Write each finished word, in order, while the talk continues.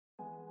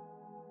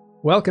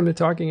Welcome to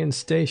Talking in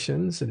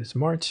Stations. It is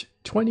March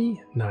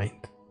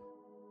 29th.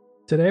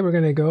 Today we're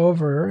going to go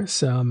over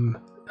some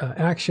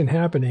action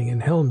happening in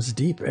Helm's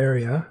Deep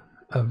area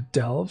of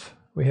Delve.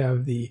 We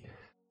have the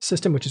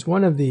system, which is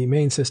one of the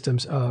main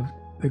systems of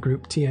the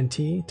group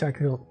TNT,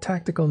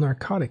 Tactical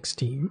Narcotics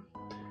Team.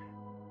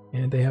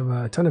 And they have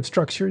a ton of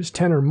structures,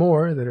 10 or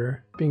more, that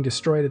are being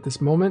destroyed at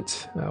this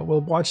moment.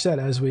 We'll watch that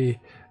as we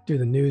do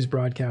the news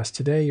broadcast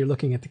today. You're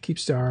looking at the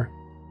Keepstar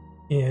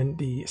in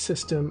the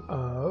system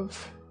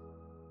of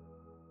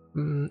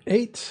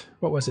 8.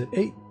 What was it?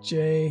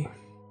 8J.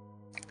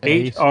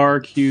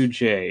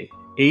 8RQJ.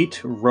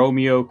 8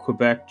 Romeo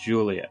Quebec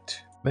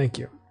Juliet. Thank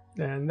you.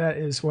 And that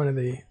is one of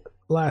the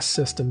last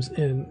systems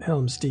in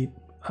Helm's Deep,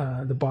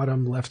 the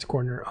bottom left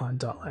corner on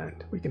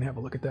Dotland. We can have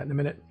a look at that in a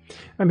minute.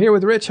 I'm here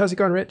with Rich. How's it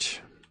going,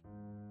 Rich?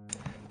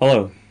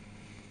 Hello.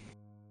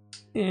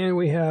 And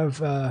we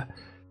have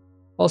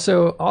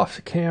also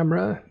off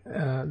camera,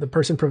 the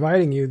person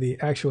providing you the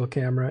actual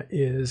camera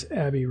is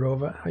Abby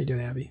Rova. How you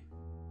doing, Abby?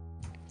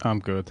 I'm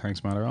good,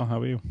 thanks, Manuel.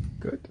 How are you?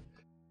 Good.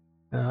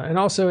 And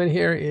also in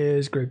here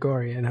is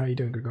Gregorian. How are you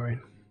doing,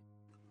 Gregorian?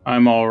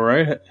 I'm all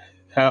right.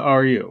 How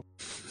are you?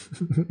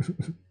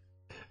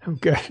 I'm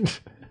good.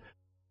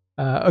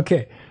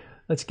 Okay,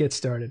 let's get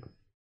started.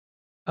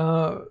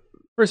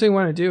 First thing I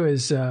want to do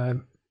is,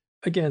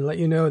 again, let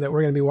you know that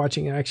we're going to be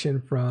watching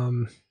action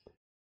from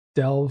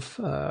Delve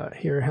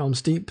here,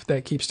 Helm's Deep.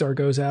 That Keepstar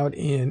goes out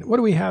in, what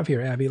do we have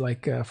here, Abby?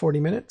 Like 40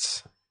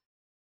 minutes?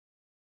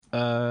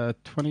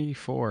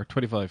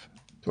 25.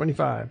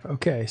 25.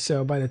 Okay,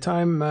 so by the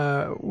time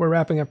we're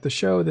wrapping up the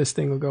show, this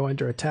thing will go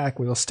under attack.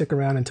 We'll stick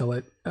around until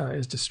it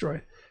is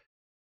destroyed.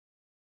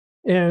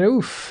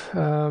 And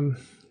let's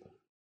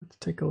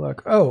take a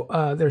look.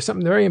 Oh, there's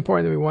something very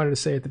important that we wanted to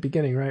say at the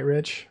beginning, right,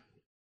 Rich?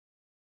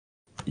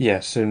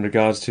 Yes, in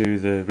regards to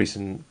the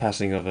recent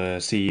passing of a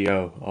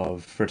CEO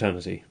of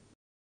Fraternity.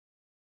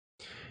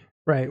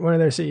 Right, one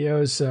of their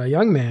CEOs, a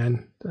young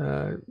man,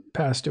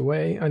 passed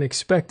away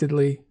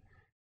unexpectedly.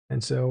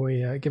 And so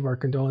we give our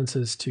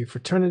condolences to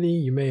Fraternity.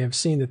 You may have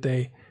seen that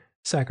they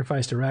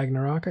sacrificed a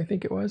Ragnarok, I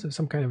think it was, of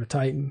some kind of a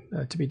Titan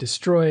to be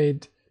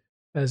destroyed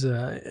as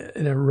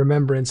in a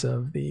remembrance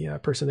of the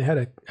person. They had,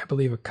 I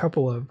believe, a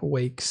couple of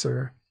wakes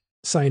or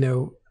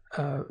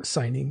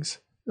lightings.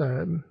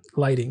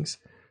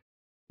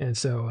 And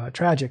so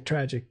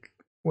tragic,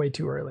 way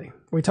too early.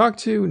 We talked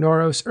to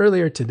Noros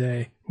earlier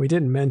today. We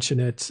didn't mention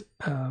it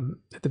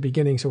at the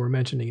beginning, so we're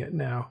mentioning it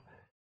now.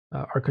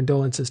 Our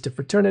condolences to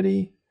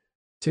Fraternity,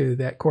 to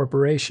that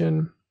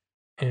corporation,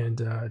 and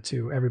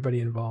to everybody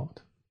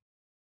involved.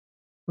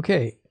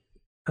 Okay,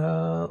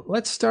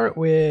 let's start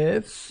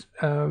with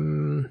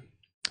some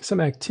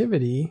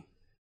activity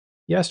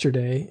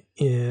yesterday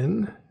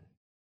in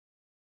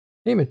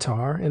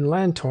Amatar, in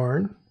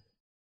Lantorn.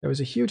 There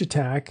was a huge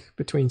attack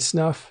between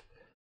Snuff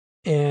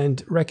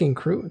and Wrecking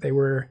Crew. They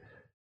were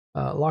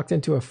locked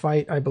into a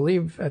fight, I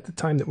believe, at the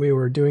time that we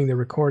were doing the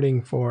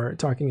recording for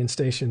Talking in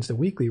Stations, the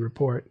weekly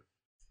report.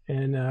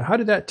 And how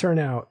did that turn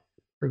out,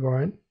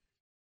 Gregorian?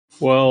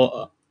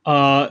 Well,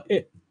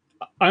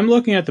 I'm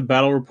looking at the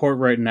battle report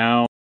right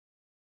now,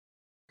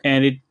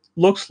 and it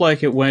looks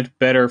like it went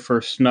better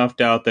for Snuffed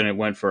Out than it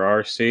went for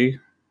RC.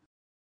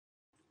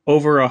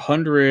 Over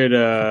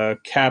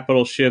 100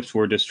 capital ships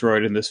were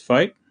destroyed in this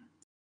fight.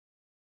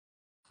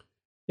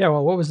 Yeah,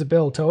 well, what was the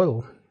bill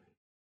total?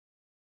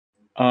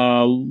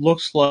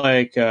 Looks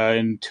like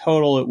in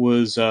total it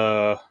was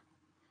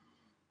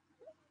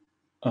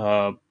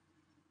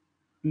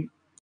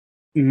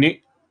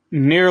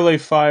nearly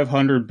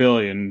 500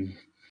 billion.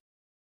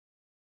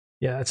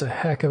 Yeah, it's a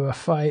heck of a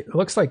fight. It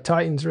looks like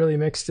Titans really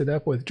mixed it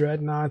up with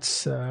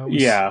Dreadnoughts.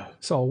 Yeah.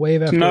 Saw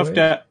wave after wave.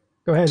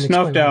 Go ahead and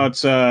Snuffed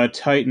Out's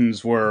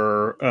Titans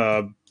were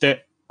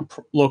that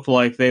looked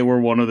like they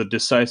were one of the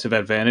decisive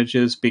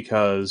advantages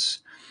because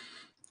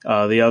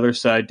the other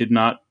side did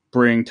not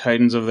bring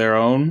Titans of their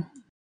own.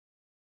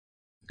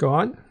 Go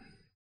on.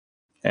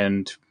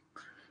 And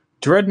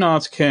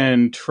Dreadnoughts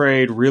can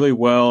trade really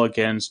well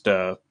against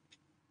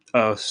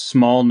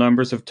small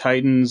numbers of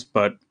Titans,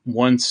 but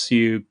once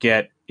you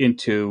get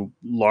into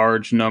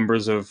large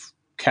numbers of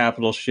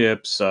capital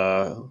ships,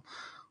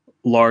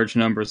 large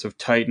numbers of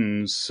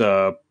Titans,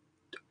 the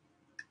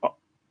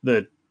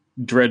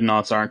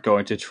Dreadnoughts aren't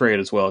going to trade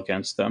as well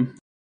against them.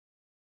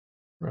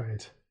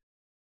 Right.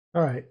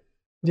 All right.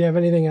 Do you have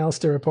anything else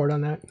to report on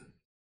that?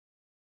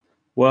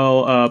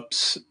 Well,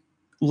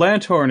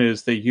 Lantorn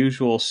is the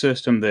usual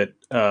system that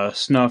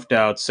Snuffed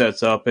Out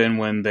sets up in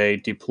when they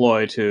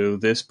deploy to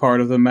this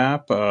part of the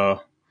map.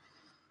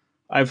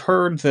 I've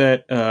heard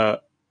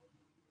that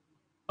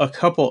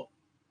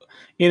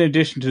in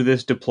addition to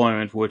this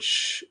deployment,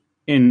 which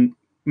in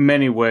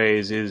many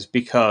ways is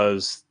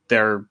because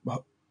their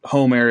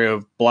home area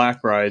of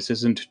Blackrise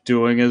isn't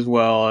doing as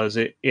well as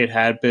it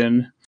had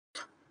been.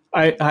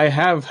 I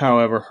have,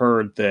 however,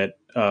 heard that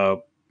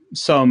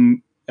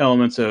some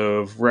elements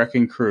of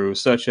Wrecking Crew,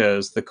 such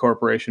as the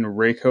Corporation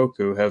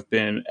Reikoku, have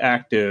been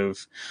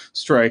active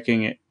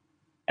striking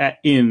at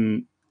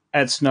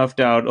Snuffed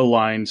Out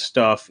aligned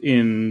stuff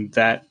in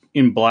that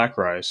in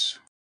Blackrise.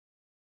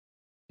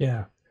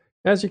 Yeah.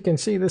 As you can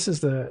see, this is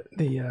the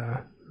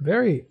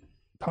very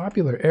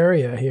popular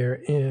area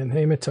here in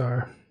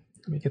Hamatar.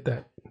 Let me get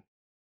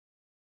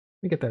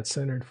that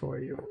centered for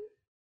you.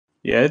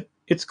 Yeah,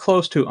 it's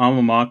close to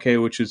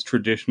Amamake, which is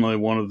traditionally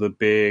one of the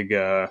big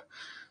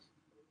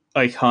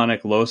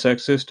iconic Losec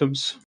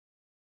systems.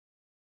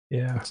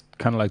 Yeah. It's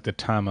kind of like the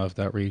Tama of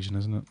that region,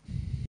 isn't it?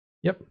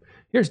 Yep.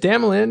 Here's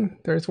Damelin.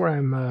 There's where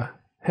I'm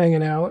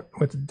hanging out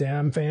with the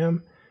Dam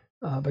fam.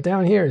 But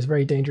down here is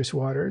very dangerous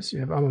waters. You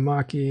have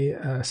Amamaki,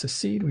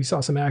 Sassid. We saw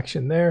some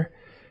action there.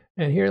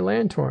 And here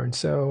Lantorn.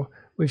 So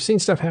we've seen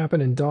stuff happen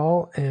in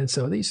Dal. And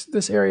so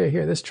this area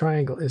here, this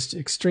triangle, is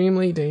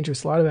extremely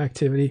dangerous. A lot of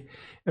activity.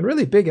 And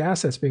really big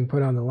assets being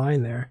put on the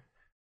line there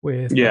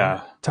with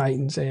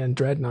Titans and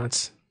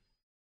Dreadnoughts.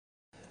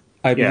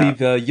 I believe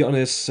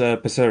Yonis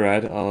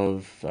Peserad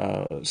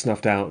of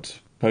Snuffed Out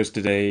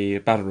posted a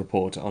battle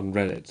report on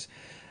Reddit.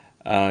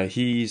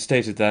 He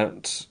stated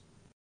that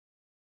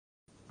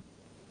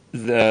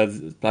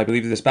I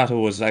believe this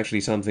battle was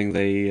actually something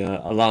they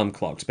alarm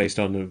clocked based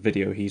on a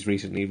video he's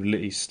recently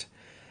released.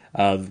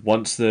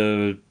 Once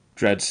the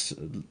Dreads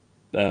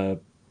were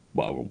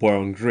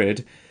on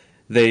grid,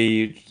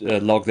 they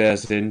logged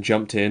theirs in,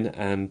 jumped in,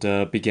 and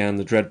began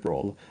the Dread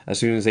Brawl. As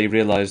soon as they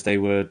realized they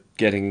were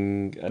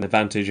getting an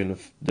advantage and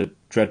the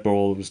Dread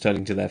Brawl was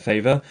turning to their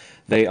favor,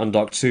 they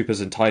undocked Supers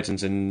and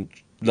Titans and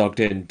logged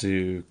in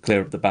to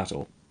clear up the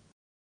battle.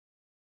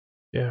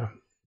 Yeah.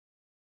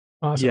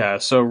 Awesome. Yeah,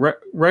 so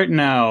right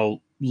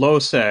now,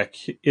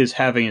 Losec is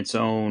having its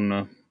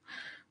own...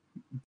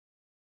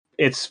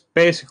 It's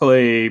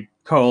basically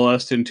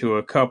coalesced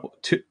into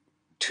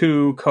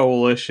two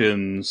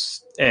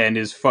coalitions and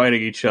is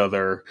fighting each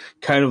other,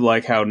 kind of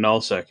like how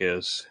Nullsec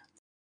is.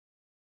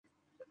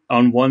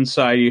 On one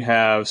side, you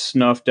have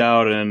Snuffed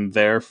Out and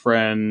their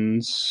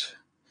friends,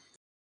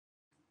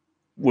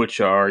 which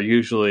are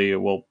usually,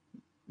 well,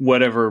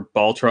 whatever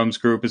Baltrum's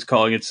group is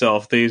calling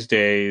itself these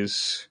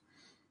days.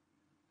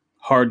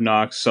 Hard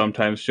Knocks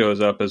sometimes shows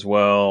up as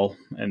well,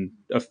 and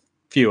a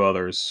few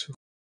others.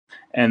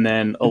 And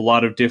then a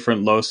lot of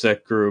different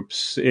Losec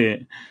groups,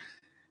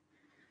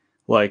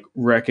 like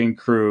Wrecking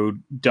Crew,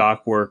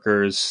 Dock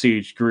Workers,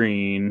 Siege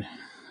Green,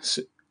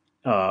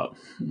 all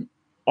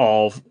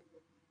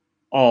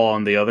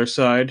on the other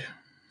side.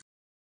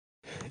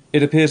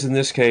 It appears in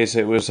this case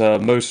it was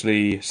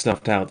mostly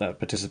Snuffed Out that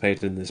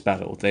participated in this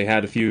battle. They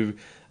had a few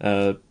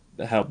a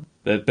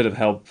bit of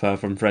help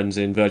from friends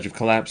in Verge of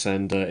Collapse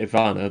and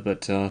Ivana,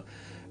 but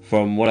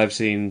from what I've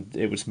seen,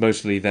 it was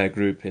mostly their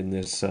group in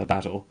this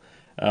battle.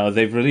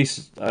 They've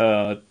released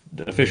an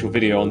official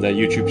video on their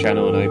YouTube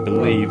channel, and I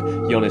believe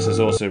Yonis has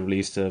also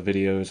released a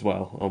video as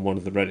well on one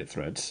of the Reddit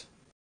threads.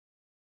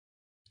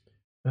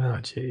 Oh,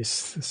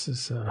 jeez. This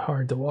is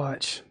hard to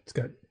watch. It's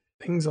got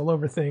things all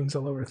over things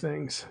all over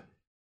things.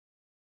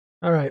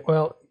 All right.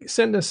 Well,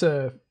 send us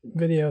a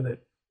video that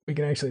we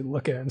can actually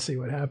look at and see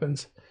what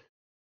happens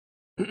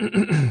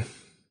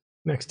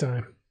next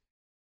time.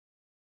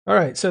 All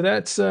right. So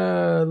that's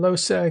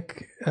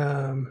Losec.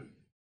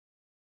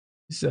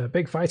 There's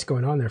big fights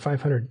going on there.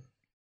 500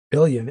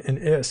 billion in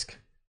ISK.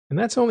 And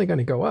that's only going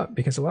to go up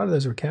because a lot of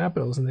those were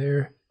capitals,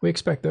 and we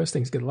expect those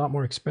things to get a lot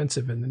more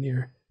expensive in the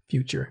near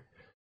future.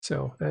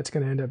 So that's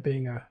going to end up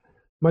being a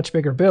much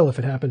bigger bill if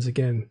it happens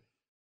again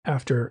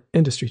after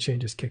industry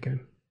changes kick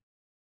in.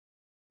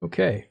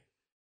 Okay.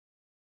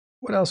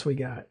 What else we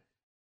got?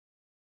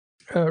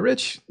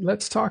 Rich,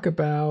 let's talk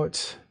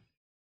about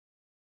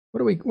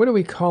what are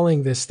we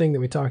calling this thing that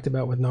we talked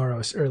about with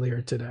Noros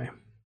earlier today?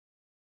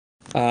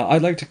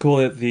 I'd like to call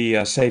it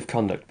the Safe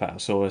Conduct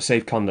Pass, or a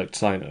Safe Conduct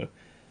Sino.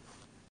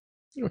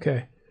 Okay.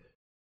 Can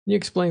you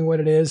explain what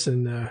it is?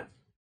 And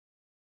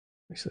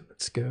actually,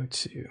 let's go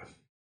to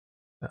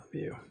that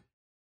view.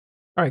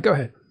 All right, go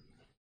ahead.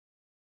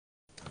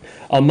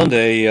 On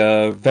Monday,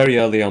 very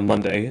early on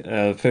Monday,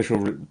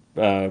 official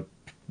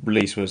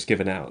release was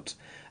given out,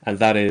 and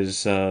that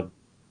is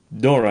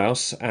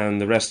Noraus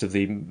and the rest of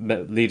the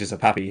leaders of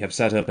Pappy have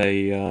set up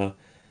a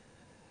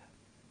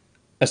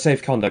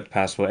safe conduct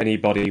pass for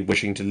anybody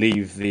wishing to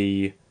leave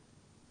the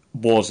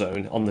war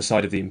zone on the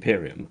side of the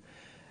Imperium.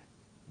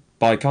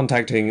 By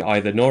contacting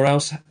either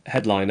Noraus,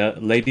 Headliner,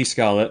 Lady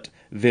Scarlet,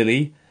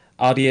 Vili,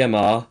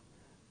 RDMR,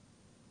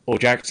 or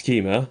Jax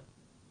Kima,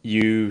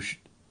 you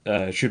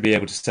should be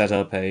able to set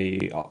up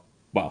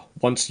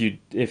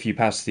if you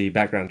pass the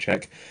background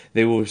check,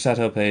 they will set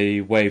up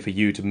a way for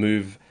you to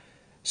move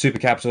super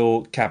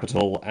capital,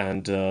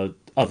 and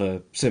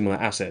other similar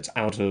assets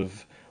out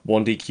of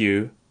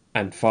 1DQ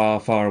and far,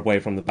 far away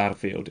from the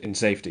battlefield in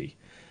safety.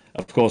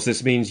 Of course,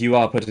 this means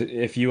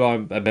if you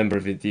are a member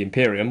of the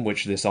Imperium,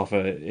 which this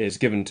offer is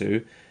given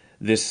to,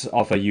 this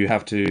offer you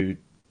have to,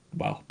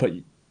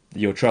 put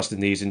your trust in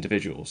these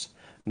individuals.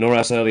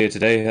 Noras earlier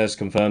today has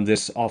confirmed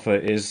this offer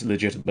is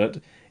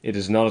legitimate, it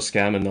is not a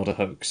scam and not a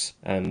hoax,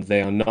 and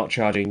they are not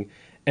charging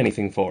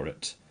anything for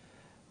it.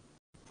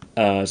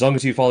 As long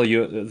as you follow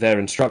their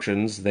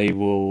instructions, they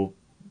will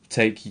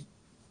they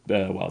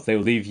will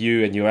leave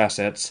you and your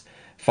assets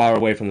far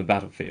away from the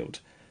battlefield.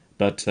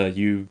 but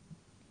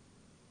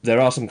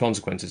there are some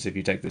consequences if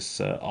you take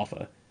this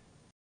offer.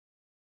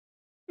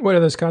 What are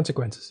those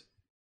consequences?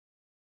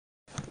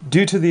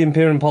 Due to the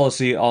Imperium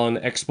policy on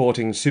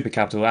exporting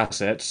supercapital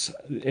assets,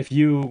 if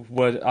you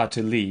are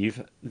to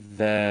leave,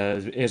 there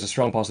is a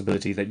strong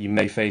possibility that you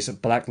may face a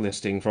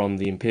blacklisting from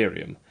the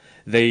Imperium.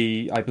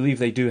 I believe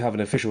they do have an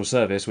official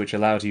service which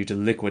allows you to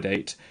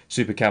liquidate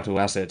supercapital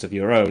assets of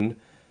your own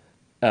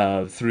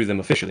through them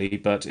officially,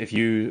 but if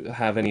you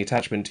have any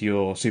attachment to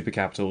your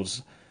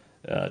supercapitals,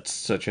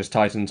 such as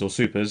Titans or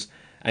Supers,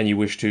 and you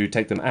wish to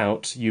take them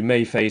out, you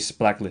may face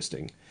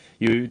blacklisting.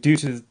 Due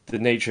to the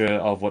nature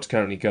of what's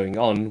currently going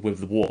on with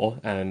the war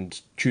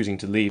and choosing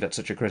to leave at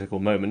such a critical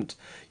moment,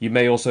 you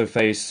may also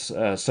face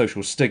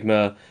social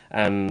stigma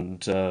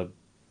and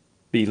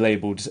be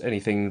labelled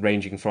anything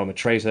ranging from a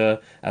traitor,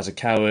 as a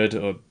coward,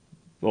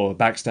 or a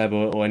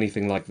backstabber, or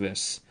anything like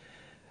this.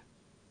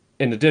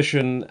 In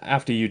addition,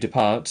 after you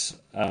depart,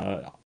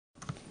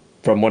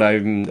 from what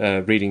I'm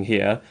reading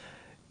here,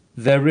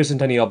 there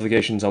isn't any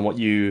obligations on what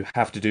you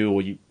have to do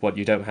or what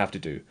you don't have to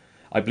do.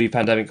 I believe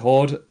Pandemic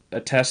Horde,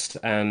 Test,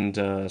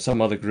 and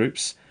some other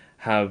groups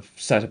have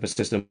set up a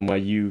system where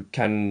you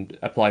can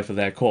apply for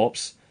their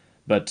corps,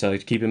 but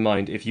keep in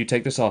mind, if you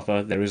take this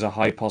offer, there is a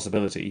high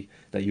possibility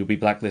that you'll be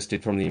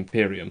blacklisted from the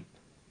Imperium.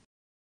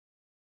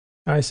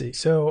 I see.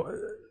 So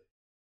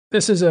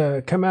this is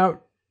a come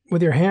out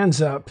with your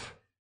hands up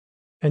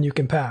and you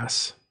can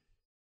pass,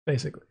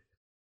 basically.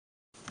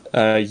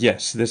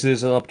 Yes, this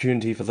is an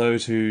opportunity for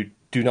those who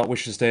do not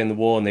wish to stay in the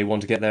war and they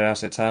want to get their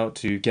assets out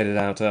to get it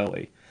out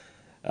early.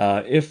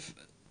 If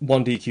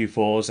 1DQ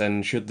falls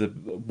and should the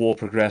war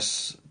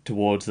progress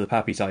towards the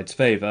Pappy side's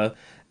favour,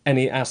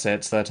 any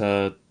assets that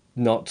are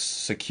not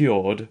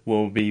secured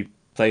will be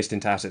placed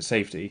into asset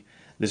safety.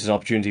 This is an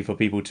opportunity for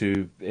people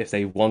to, if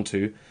they want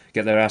to,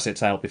 get their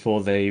assets out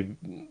before they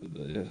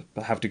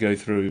have to go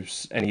through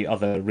any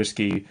other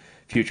risky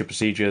future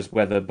procedures,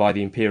 whether by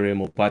the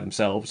Imperium or by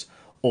themselves,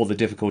 or the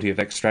difficulty of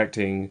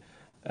extracting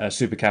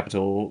super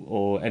capital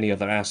or any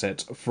other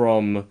asset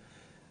from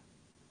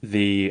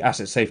the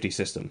asset safety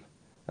system.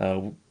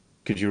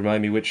 Could you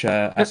remind me which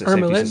asset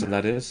safety system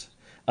that is?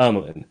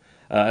 Ermelin.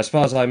 As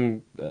far as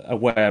I'm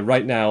aware,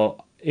 right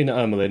now in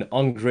Ermelin,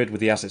 on grid with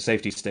the asset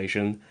safety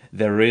station,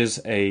 there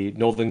is a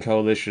Northern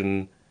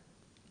Coalition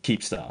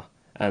Keepstar,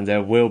 and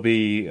there will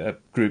be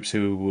groups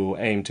who will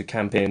aim to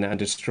camp in and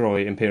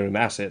destroy Imperium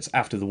assets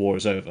after the war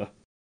is over.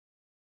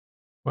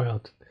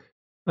 Wild.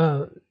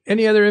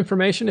 Any other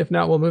information? If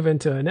not, we'll move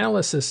into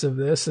analysis of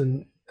this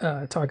and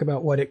talk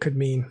about what it could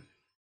mean.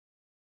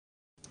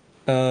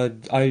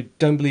 I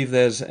don't believe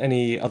there's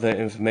any other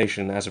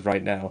information as of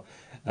right now.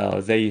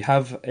 They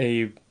have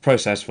a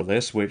process for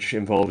this, which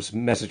involves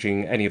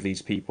messaging any of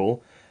these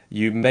people.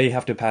 You may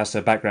have to pass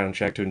a background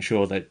check to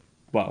ensure that,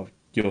 well,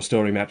 your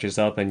story matches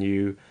up and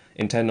you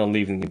intend on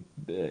leaving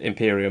the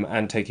Imperium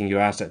and taking your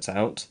assets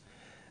out.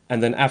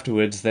 And then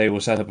afterwards, they will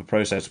set up a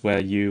process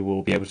where you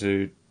will be able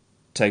to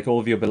take all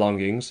of your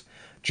belongings,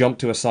 jump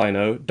to a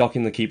Sino, dock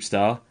in the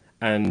Keepstar,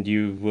 and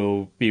you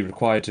will be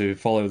required to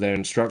follow their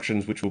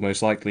instructions, which will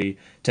most likely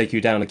take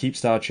you down a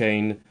Keepstar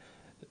chain,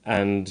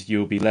 and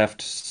you'll be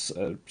left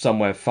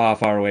somewhere far,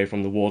 far away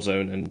from the war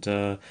zone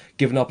and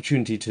given an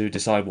opportunity to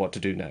decide what to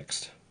do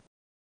next.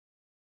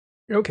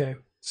 Okay,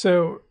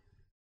 so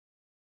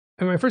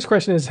and my first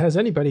question is, has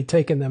anybody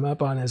taken them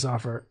up on his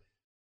offer?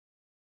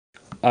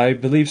 I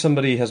believe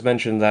somebody has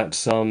mentioned that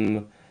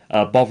some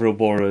Bovril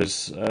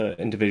Borers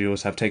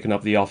individuals have taken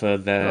up the offer.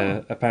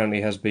 There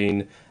apparently has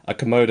been a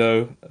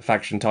Komodo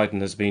faction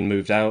Titan has been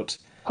moved out,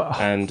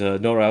 and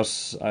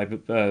Noraus,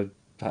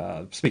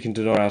 speaking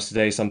to Noraus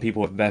today, some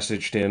people have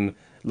messaged him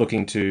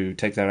looking to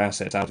take their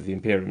assets out of the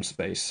Imperium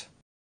space.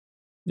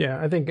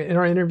 Yeah, I think in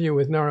our interview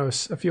with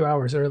Noraus a few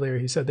hours earlier,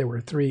 he said there were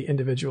 3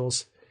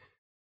 individuals.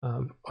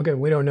 Again,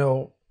 we don't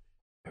know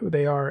who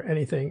they are,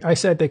 anything. I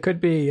said they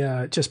could be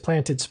just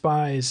planted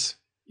spies,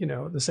 you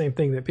know, the same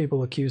thing that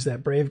people accuse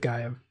that Brave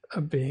guy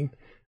of being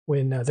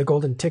when the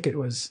golden ticket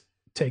was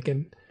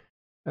taken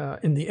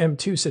in the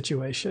M2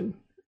 situation.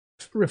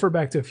 Refer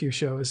back to a few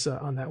shows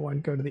on that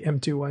one. Go to the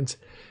M2 ones.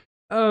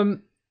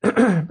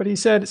 But he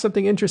said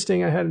something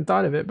interesting. I hadn't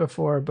thought of it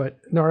before, but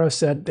Noro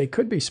said they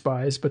could be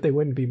spies, but they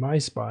wouldn't be my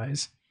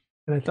spies.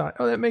 And I thought,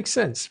 oh, that makes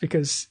sense,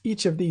 because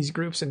each of these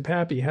groups in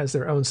Pappy has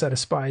their own set of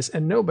spies,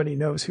 and nobody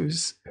knows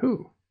who's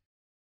who.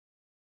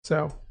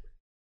 So,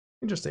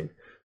 interesting.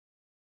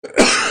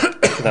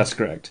 That's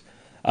correct.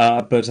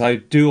 But I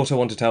do also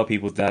want to tell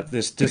people that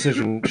this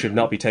decision should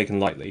not be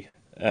taken lightly.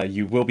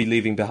 You will be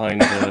leaving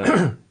behind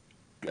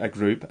a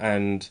group,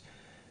 and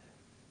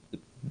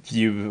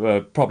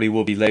you probably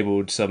will be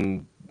labelled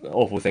some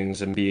awful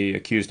things and be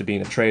accused of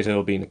being a traitor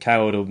or being a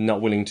coward or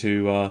not willing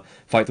to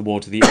fight the war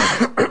to the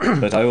end.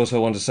 But I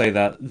also want to say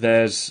that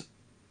there's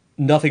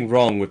nothing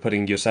wrong with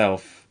putting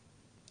yourself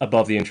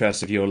above the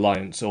interests of your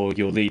alliance or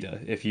your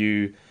leader.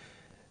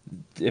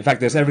 In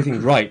fact, there's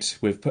everything right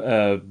with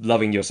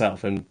loving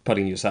yourself and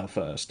putting yourself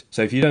first.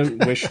 So if you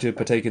don't wish to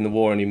partake in the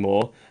war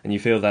anymore and you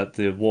feel that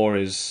the war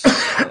is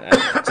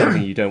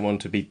something you don't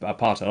want to be a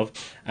part of,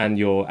 and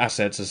your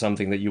assets are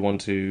something that you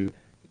want to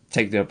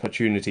take the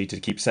opportunity to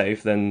keep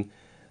safe, then,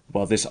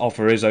 well, this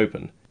offer is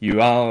open.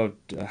 You are,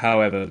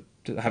 however,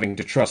 having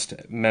to trust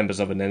members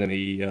of an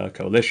enemy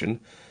coalition.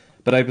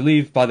 But I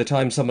believe by the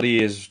time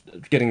somebody is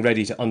getting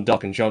ready to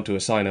undock and jump to a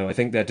Sino, I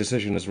think their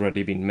decision has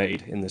already been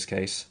made in this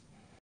case.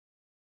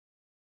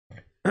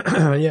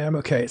 Yeah, I'm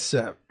okay. It's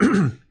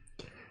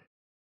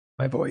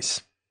my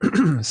voice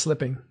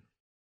slipping.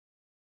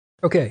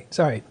 Okay,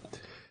 sorry.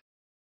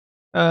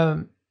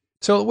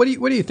 So what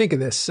do you think of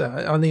this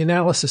on the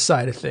analysis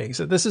side of things?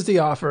 So this is the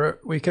offer.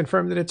 We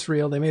confirmed that it's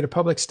real. They made a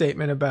public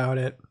statement about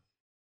it.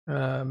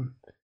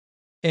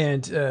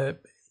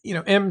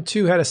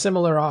 M2 had a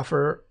similar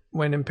offer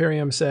when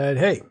Imperium said,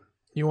 hey,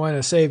 you want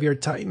to save your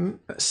Titan?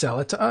 Sell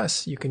it to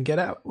us. You can get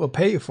out. We'll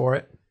pay you for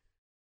it.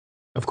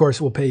 Of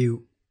course, we'll pay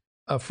you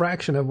a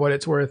fraction of what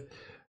it's worth,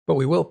 but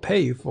we will pay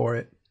you for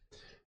it.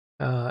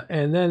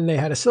 And then they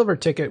had a silver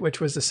ticket, which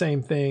was the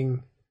same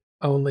thing,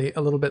 only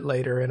a little bit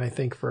later, and I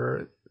think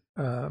for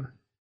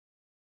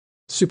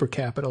super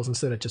capitals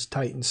instead of just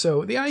Titans.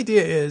 So the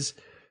idea is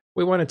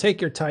we want to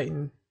take your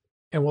Titan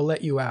and we'll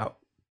let you out.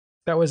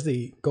 That was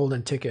the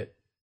golden ticket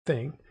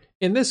thing.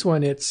 In this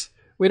one, it's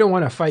we don't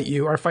want to fight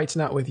you. Our fight's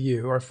not with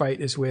you. Our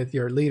fight is with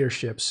your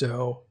leadership.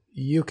 So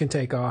you can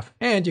take off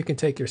and you can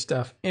take your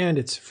stuff and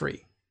it's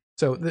free.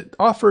 So the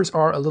offers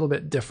are a little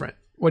bit different.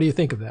 What do you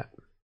think of that?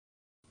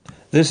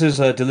 This is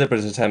a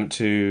deliberate attempt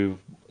to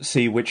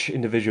see which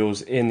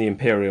individuals in the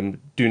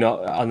Imperium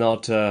are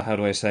not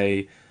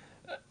 100%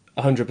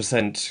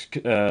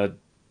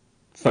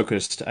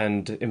 focused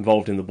and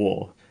involved in the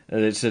war.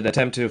 It's an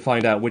attempt to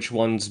find out which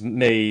ones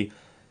may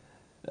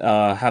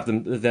have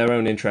their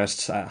own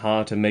interests at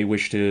heart and may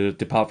wish to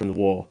depart from the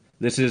war.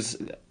 This is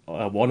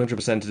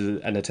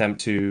 100% an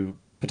attempt to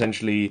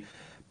potentially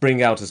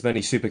bring out as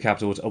many super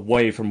capitals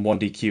away from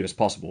 1DQ as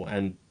possible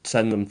and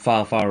send them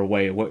far, far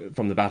away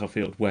from the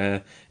battlefield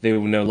where they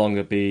will no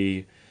longer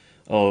be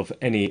of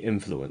any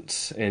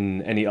influence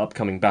in any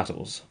upcoming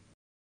battles.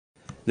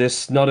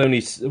 This not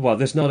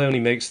only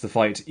makes the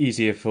fight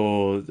easier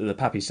for the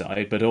Pappy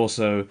side, but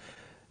also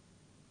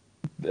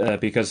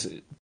because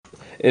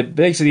it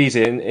makes it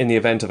easier in the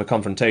event of a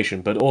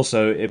confrontation, but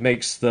also it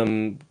makes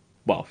them,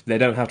 well, they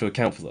don't have to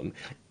account for them.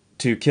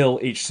 To kill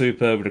each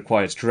super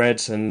requires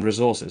dreads and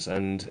resources,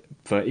 and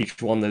for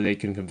each one that they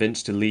can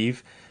convince to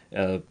leave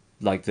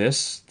like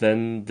this,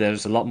 then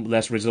there's a lot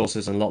less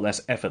resources and a lot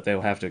less effort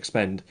they'll have to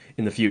expend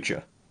in the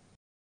future.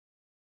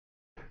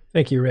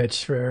 Thank you,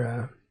 Rich,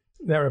 for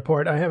that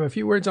report. I have a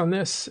few words on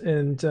this,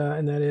 and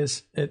that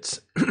is, it's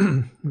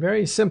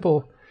very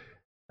simple.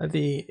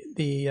 The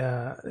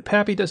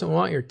Pappy doesn't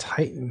want your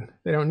Titan.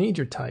 They don't need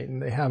your Titan.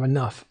 They have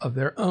enough of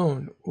their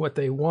own. What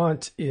they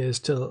want is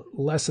to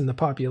lessen the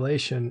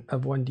population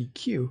of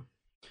 1DQ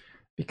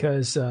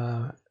because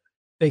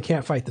they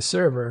can't fight the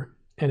server.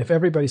 And if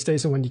everybody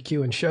stays in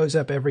 1DQ and shows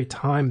up every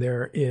time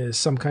there is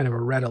some kind of a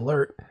red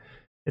alert,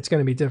 it's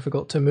going to be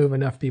difficult to move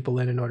enough people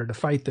in order to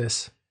fight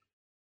this.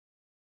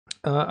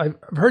 I've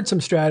heard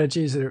some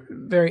strategies that are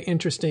very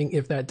interesting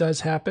if that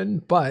does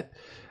happen, but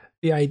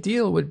the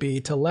ideal would be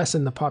to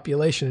lessen the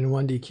population in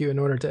 1DQ in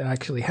order to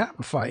actually have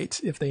a fight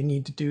if they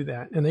need to do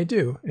that. And they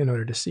do in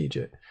order to siege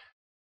it.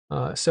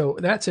 So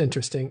that's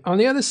interesting. On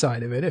the other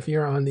side of it, if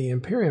you're on the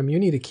Imperium, you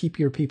need to keep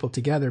your people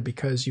together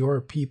because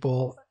your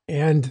people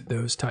and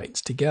those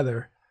Titans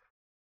together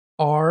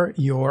are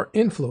your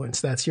influence.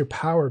 That's your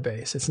power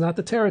base. It's not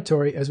the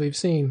territory, as we've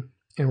seen,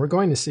 and we're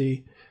going to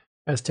see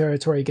as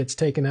territory gets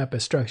taken up,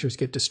 as structures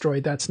get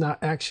destroyed. That's not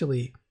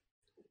actually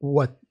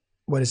what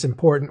is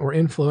important or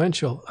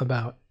influential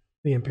about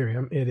the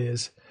Imperium. It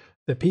is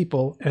the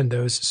people and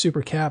those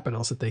super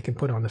capitals that they can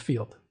put on the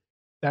field.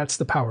 That's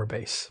the power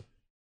base.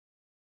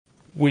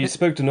 We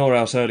spoke to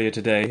Noraus earlier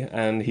today,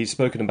 and he's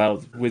spoken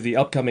about, with the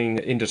upcoming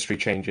industry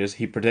changes,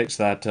 he predicts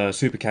that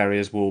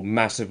supercarriers will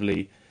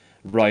massively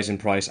rise in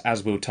price,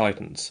 as will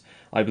Titans.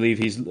 I believe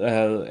he's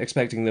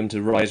expecting them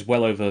to rise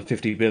well over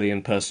 50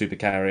 billion per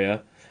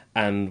supercarrier,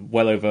 and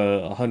well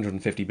over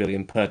 150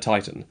 billion per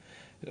Titan.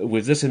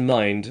 With this in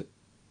mind,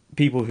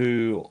 people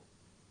who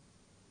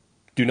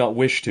do not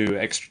wish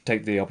to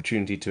take the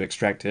opportunity to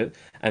extract it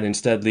and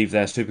instead leave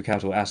their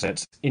supercapital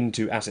assets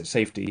into asset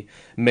safety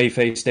may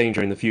face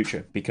danger in the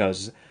future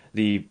because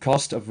the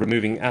cost of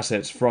removing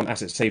assets from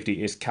asset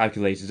safety is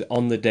calculated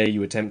on the day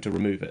you attempt to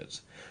remove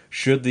it.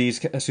 Should these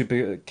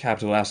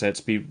supercapital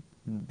assets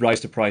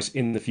rise to price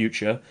in the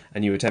future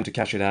and you attempt to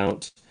cash it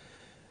out,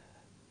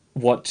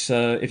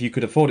 if you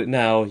could afford it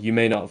now, you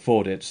may not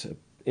afford it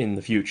in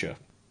the future.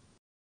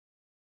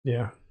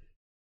 Yeah.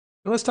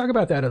 Well, let's talk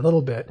about that a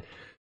little bit.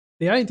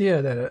 The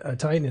idea that a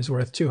Titan is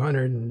worth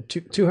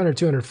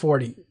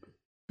 240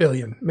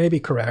 billion may be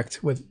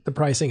correct with the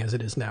pricing as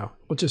it is now.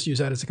 We'll just use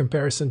that as a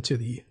comparison to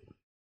the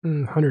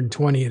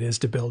 120 it is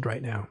to build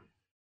right now.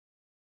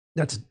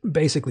 That's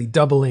basically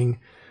doubling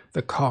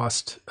the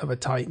cost of a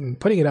Titan,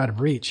 putting it out of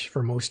reach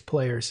for most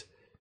players.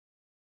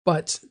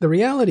 But the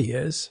reality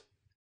is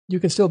you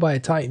can still buy a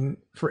Titan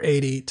for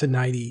 80 to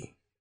 90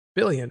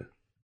 billion.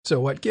 So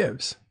what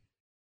gives?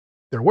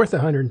 They're worth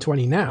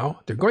 120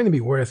 now. They're going to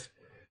be worth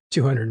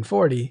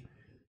 240.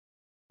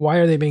 Why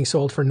are they being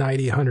sold for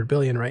 90, 100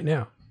 billion right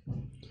now?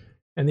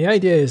 And the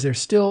idea is there's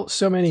still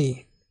so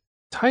many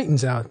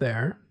titans out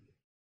there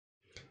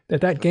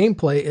that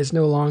gameplay is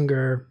no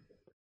longer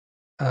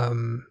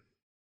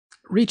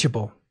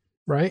reachable,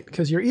 right?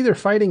 Because you're either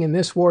fighting in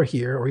this war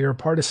here or you're a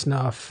part of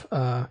Snuff.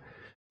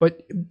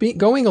 But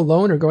going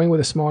alone or going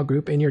with a small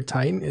group in your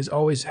Titan has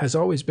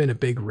always been a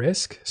big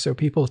risk. So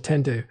people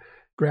tend to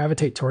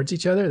gravitate towards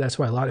each other. That's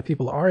why a lot of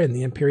people are in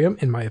the Imperium,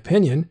 in my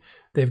opinion.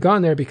 They've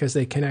gone there because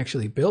they can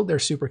actually build their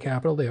super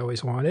capital they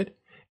always wanted,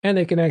 and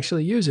they can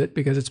actually use it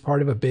because it's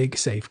part of a big,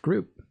 safe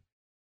group.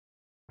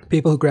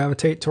 People who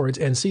gravitate towards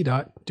NC.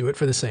 Do it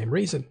for the same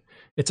reason.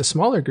 It's a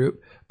smaller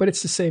group, but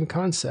it's the same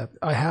concept.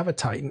 I have a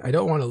Titan. I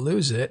don't want to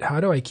lose it. How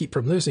do I keep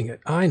from losing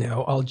it? I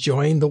know. I'll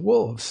join the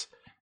wolves.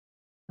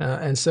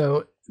 And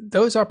so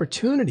those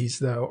opportunities,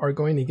 though, are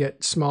going to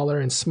get smaller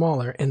and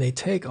smaller, and they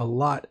take a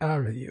lot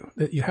out of you.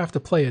 That you have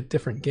to play a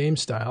different game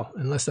style,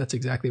 unless that's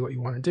exactly what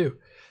you want to do.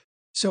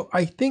 So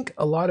I think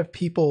a lot of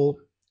people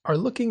are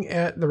looking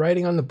at the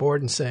writing on the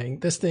board and saying,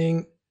 this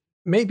thing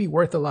may be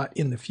worth a lot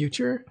in the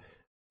future,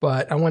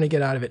 but I want to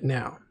get out of it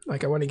now.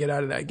 Like, I want to get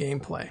out of that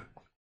gameplay.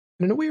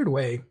 And in a weird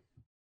way,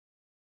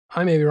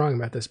 I may be wrong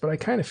about this, but I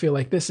kind of feel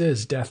like this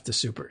is death to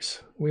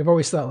supers. We've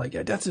always thought, like,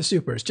 yeah, death to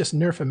supers, just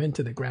nerf them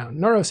into the ground.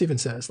 Noros even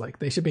says, like,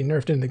 they should be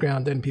nerfed into the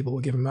ground, then people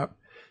will give them up.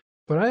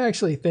 But I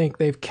actually think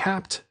they've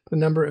capped the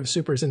number of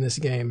supers in this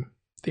game,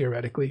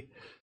 theoretically,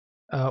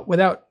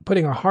 without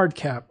putting a hard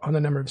cap on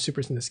the number of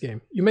supers in this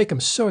game. You make them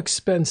so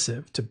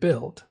expensive to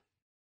build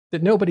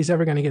that nobody's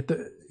ever going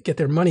to get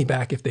their money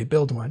back if they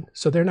build one,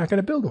 so they're not going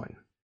to build one.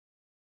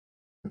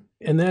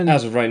 And then,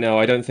 as of right now,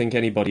 I don't think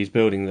anybody's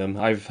building them.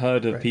 I've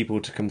heard of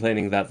people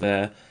complaining that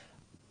their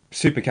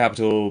super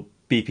capital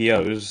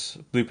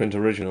BPOs, Blueprint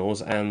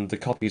Originals, and the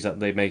copies that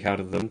they make out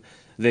of them,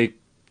 they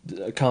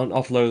can't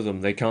offload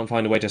them. They can't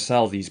find a way to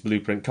sell these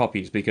Blueprint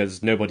copies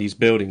because nobody's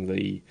building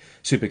the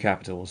super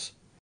capitals.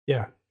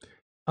 Yeah,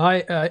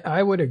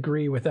 I would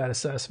agree with that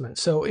assessment.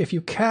 So if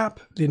you cap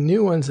the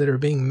new ones that are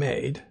being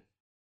made,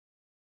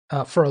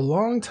 for a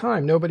long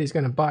time, nobody's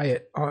going to buy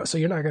it, so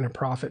you're not going to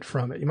profit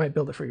from it. You might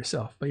build it for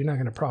yourself, but you're not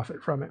going to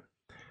profit from it.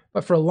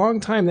 But for a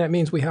long time, that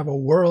means we have a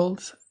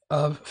world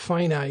of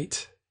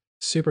finite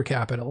super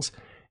capitals,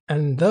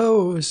 and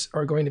those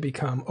are going to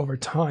become, over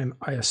time,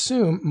 I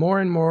assume, more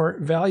and more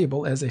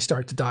valuable as they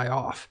start to die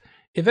off.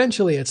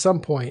 Eventually, at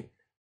some point,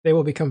 they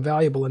will become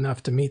valuable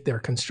enough to meet their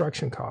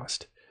construction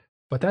cost.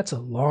 But that's a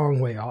long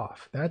way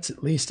off. That's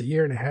at least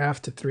 1.5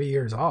 to 3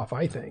 years off,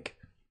 I think.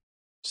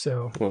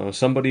 So, well,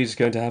 somebody's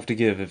going to have to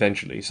give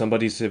eventually.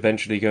 Somebody's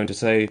eventually going to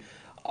say,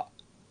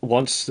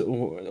 once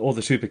all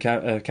the super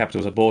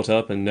capitals are bought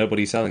up and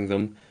nobody's selling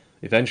them,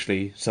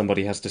 eventually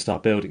somebody has to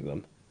start building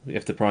them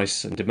if the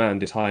price and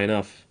demand is high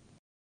enough.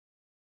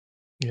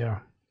 Yeah.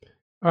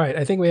 All right,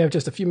 I think we have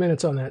just a few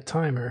minutes on that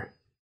timer.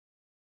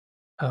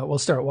 We'll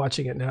start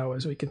watching it now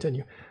as we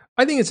continue.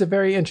 I think it's a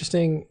very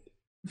interesting.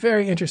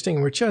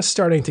 We're just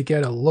starting to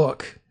get a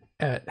look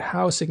at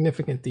how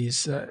significant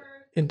these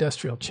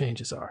industrial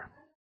changes are.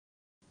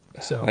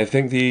 So I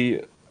think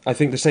the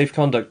safe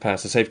conduct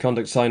pass, the safe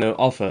conduct Sino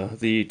offer,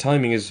 the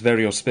timing is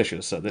very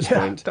auspicious at this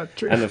point. That's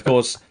true. And of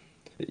course,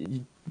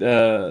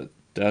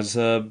 as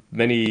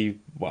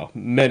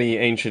many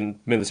ancient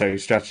military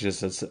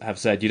strategists have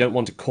said, you don't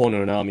want to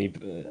corner an army,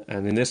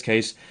 and in this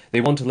case,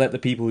 they want to let the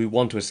people who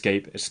want to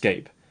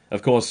escape.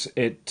 Of course,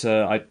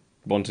 I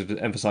wanted to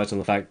emphasize on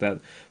the fact that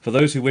for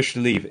those who wish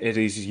to leave, it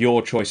is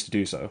your choice to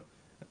do so,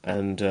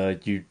 and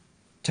you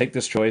take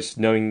this choice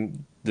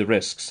knowing the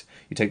risks.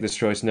 You take this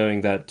choice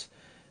knowing that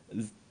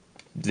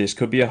this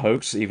could be a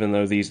hoax, even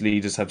though these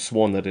leaders have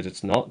sworn that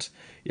it's not,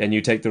 and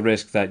you take the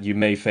risk that you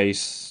may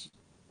face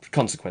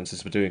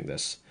consequences for doing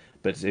this.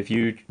 But if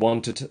you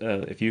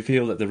if you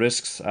feel that the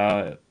risks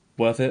are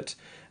worth it,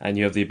 and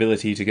you have the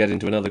ability to get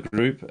into another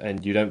group,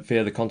 and you don't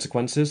fear the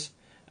consequences,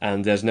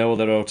 and there's no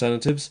other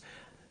alternatives,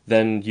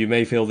 then you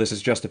may feel this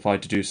is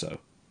justified to do so,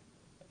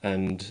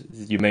 and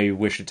you may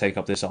wish to take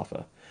up this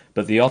offer.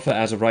 But the offer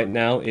as of right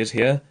now is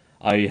here.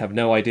 I have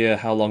no idea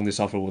how long this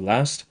offer will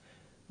last,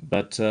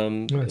 but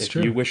if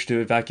you wish to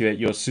evacuate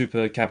your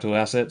super capital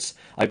assets,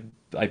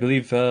 I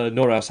believe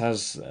Noros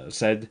has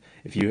said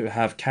if you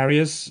have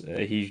carriers,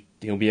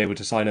 he'll be able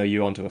to sino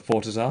you onto a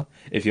Fortizar.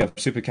 If you have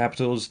super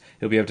capitals,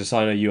 he'll be able to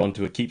sino you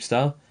onto a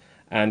Keepstar.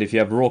 And if you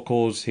have raw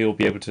cores, he'll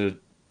be able to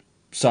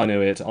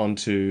sino it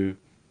onto,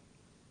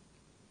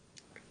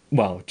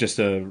 well, just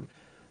a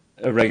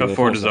regular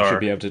Fortizar.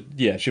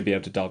 Should be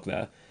able to dock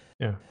there.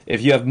 Yeah.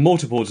 If you have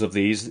multiples of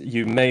these,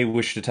 you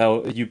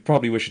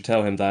probably wish to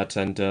tell him that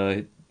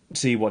and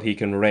see what he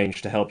can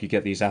arrange to help you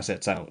get these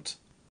assets out.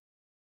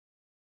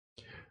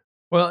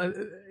 Well,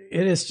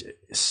 it is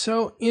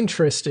so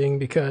interesting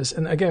because,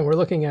 and again, we're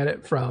looking at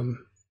it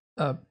from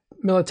a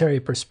military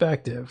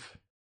perspective.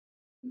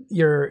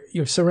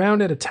 You've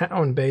surrounded a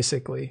town,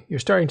 basically. You're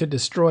starting to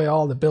destroy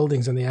all the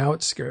buildings on the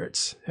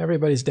outskirts.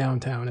 Everybody's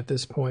downtown at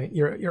this point.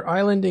 You're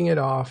islanding it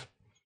off.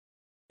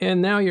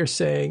 And now you're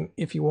saying,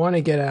 if you want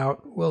to get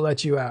out, we'll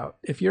let you out.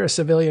 If you're a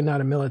civilian, not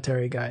a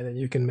military guy, then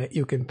you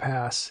can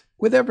pass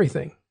with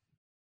everything.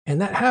 And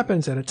that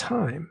happens at a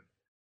time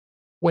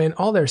when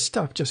all their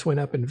stuff just went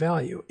up in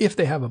value. If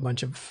they have a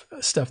bunch of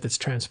stuff that's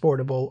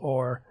transportable,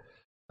 or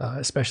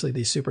especially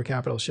these super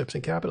capital ships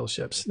and capital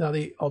ships. Now,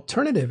 the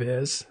alternative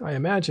is, I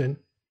imagine,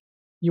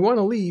 you want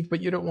to leave,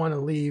 but you don't want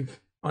to leave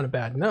on a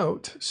bad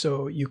note.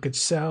 So you could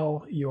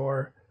sell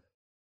your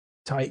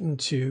Titan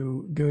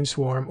to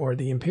Goonswarm or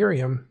the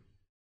Imperium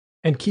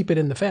and keep it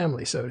in the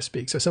family, so to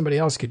speak. So somebody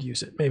else could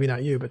use it. Maybe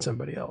not you, but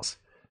somebody else.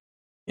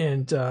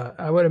 And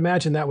I would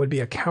imagine that would be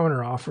a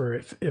counter offer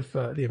if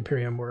the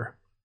Imperium were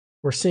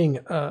seeing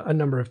a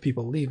number of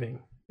people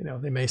leaving. You know,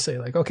 they may say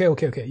like, okay,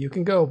 you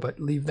can go, but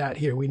leave that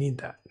here. We need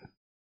that.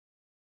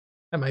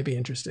 That might be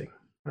interesting.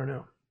 I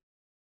don't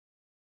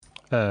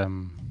know.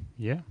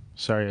 Yeah.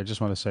 Sorry, I just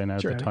want to say now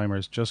Sure, the Andy.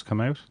 timer's just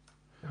come out.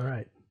 All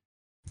right.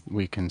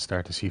 We can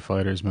start to see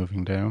fighters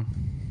moving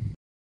down.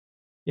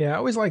 Yeah, I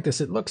always like this.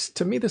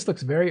 To me, this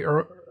looks very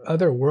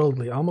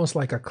otherworldly, almost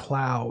like a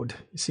cloud.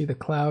 You see the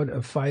cloud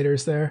of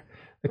fighters there?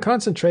 The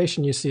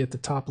concentration you see at the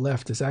top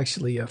left is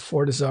actually a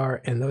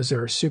Fortizar, and those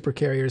are super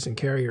carriers and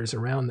carriers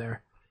around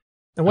there.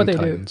 And what And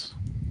they Titans.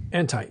 do,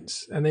 and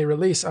Titans, and they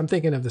release, I'm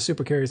thinking of the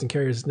super carriers and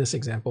carriers in this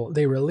example,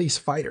 they release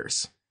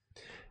fighters.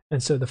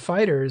 And so the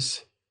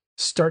fighters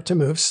start to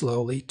move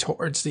slowly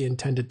towards the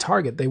intended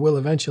target. They will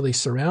eventually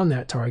surround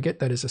that target,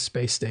 that is a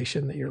space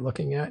station that you're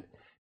looking at,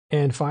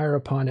 and fire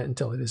upon it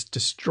until it is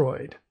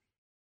destroyed.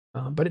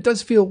 But it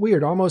does feel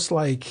weird, almost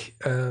like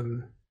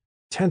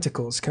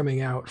tentacles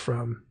coming out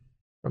from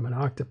an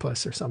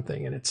octopus or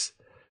something, and it's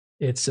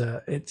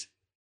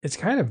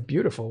kind of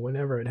beautiful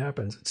whenever it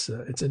happens.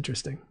 It's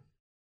interesting.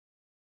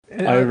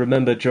 And I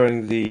remember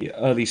during the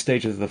early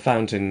stages of the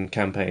Fountain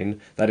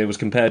campaign that it was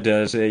compared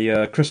as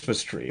a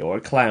Christmas tree or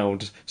a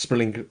cloud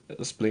sprinkling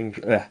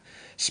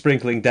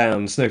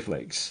down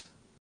snowflakes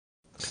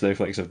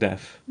of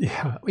death.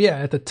 Yeah,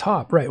 at the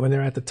top, right? When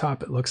they're at the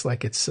top, it looks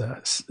like it's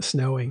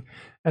snowing.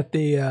 At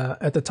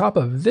the top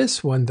of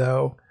this one,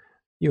 though,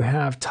 you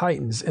have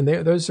Titans, and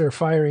those are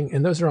firing,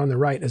 and those are on the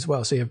right as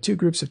well. So you have two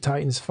groups of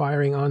Titans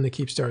firing on the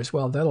Keepstar as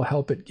well. That'll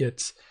help it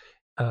get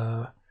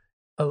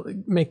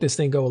make this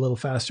thing go a little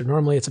faster.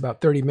 Normally, it's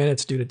about 30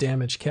 minutes due to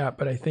damage cap,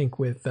 but I think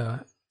with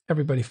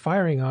everybody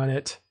firing on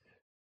it,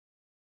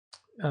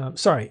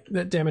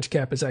 the damage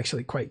cap is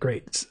actually quite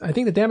great. I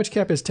think the damage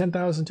cap is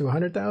 10,000 to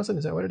 100,000.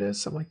 Is that what it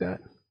is? Something like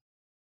that.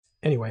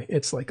 Anyway,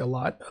 it's like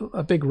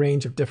a big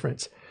range of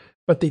difference.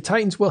 But the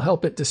Titans will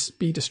help it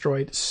be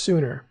destroyed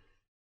sooner,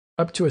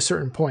 up to a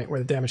certain point where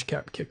the damage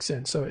cap kicks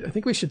in. So I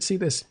think we should see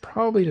this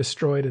probably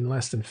destroyed in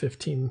less than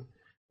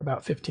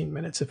about 15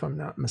 minutes, if I'm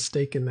not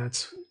mistaken.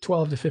 That's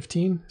 12 to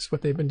 15 is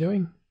what they've been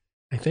doing,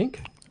 I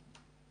think.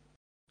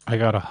 I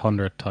got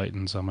 100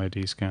 Titans on my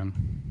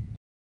D-scan.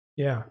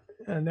 Yeah,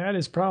 and that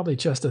is probably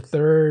just a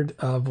third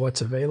of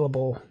what's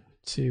available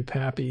to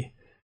Pappy.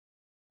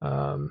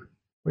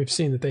 We've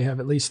seen that they have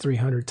at least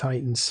 300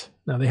 Titans.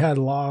 Now, they had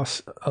a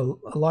lot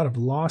of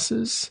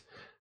losses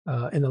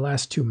in the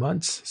last 2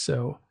 months,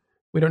 so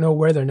we don't know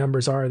where their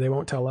numbers are. They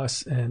won't tell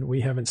us, and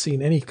we haven't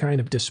seen any kind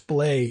of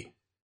display.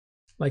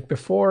 Like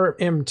before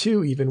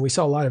M2 even, we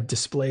saw a lot of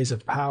displays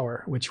of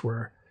power, which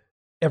were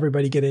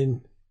everybody get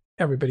in,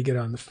 everybody get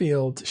on the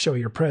field, show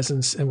your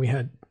presence, and we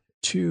had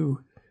 2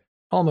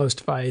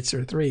 almost fights,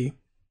 or 3.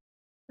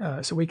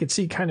 So we could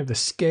see kind of the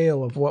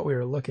scale of what we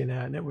were looking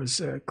at, and it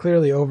was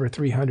clearly over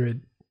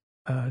 300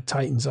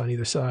 Titans on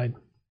either side.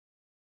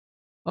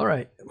 All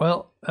right.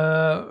 Well,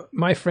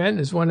 my friend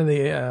is one of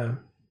the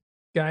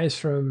guys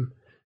from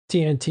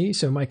TNT,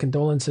 so my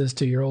condolences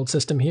to your old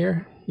system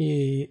here.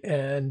 He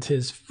and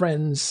his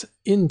friends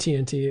in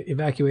TNT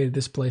evacuated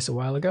this place a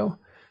while ago,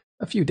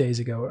 a few days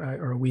ago,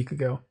 or a week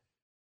ago.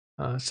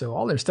 So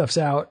all their stuff's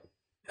out.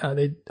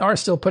 They are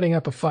still putting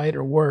up a fight,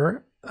 or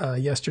were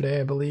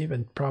yesterday, I believe,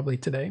 and probably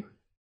today.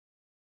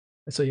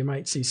 So you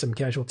might see some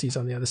casualties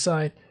on the other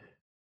side.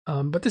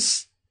 But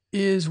this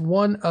is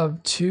one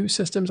of 2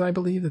 systems, I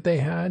believe, that they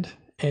had.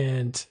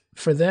 And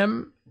for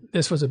them,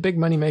 this was a big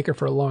moneymaker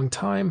for a long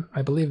time.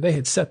 I believe they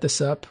had set this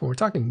up. And we're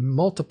talking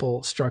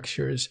multiple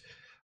structures,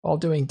 all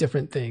doing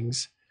different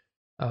things,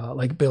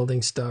 like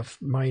building stuff,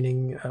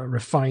 mining,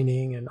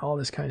 refining, and all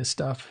this kind of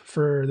stuff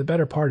for the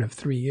better part of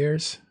 3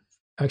 years.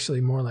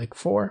 Actually, more like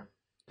 4.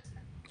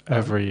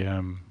 Every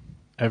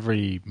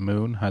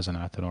moon has an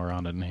Athanor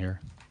on it in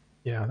here.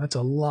 Yeah, that's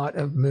a lot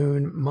of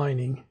moon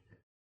mining.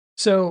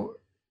 So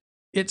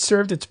it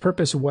served its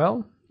purpose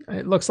well.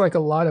 It looks like a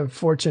lot of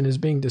fortune is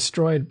being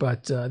destroyed,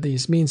 but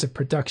these means of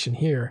production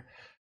here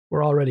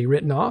were already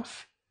written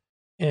off,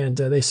 and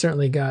they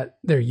certainly got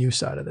their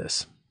use out of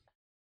this.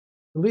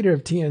 The leader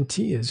of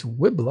TNT is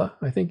Wibla.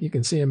 I think you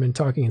can see him in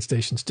Talking in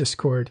Stations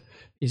Discord.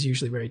 He's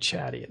usually very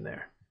chatty in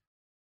there.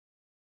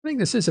 I think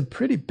this is a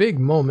pretty big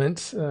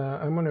moment.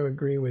 I'm going to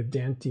agree with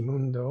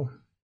Dantimundo.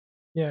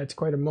 Yeah, it's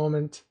quite a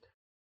moment.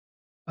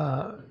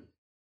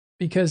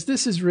 Because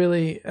this is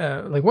really,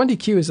 like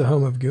 1DQ is the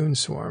home of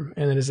Goonswarm,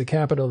 and it is the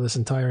capital of this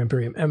entire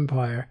Imperium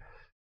Empire.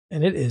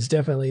 And it is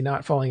definitely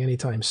not falling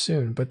anytime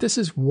soon. But this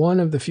is one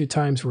of the few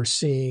times we're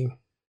seeing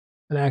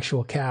an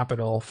actual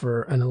capital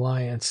for an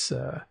alliance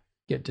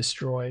get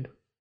destroyed.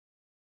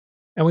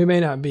 And we may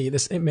not be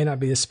this. It may not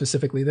be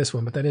specifically this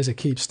one, but that is a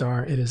keep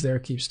star. It is their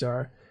keep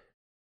star,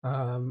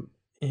 and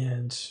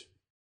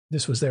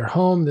this was their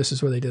home. This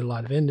is where they did a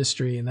lot of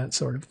industry and that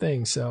sort of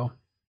thing. So,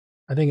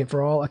 I think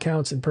for all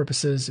accounts and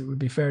purposes, it would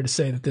be fair to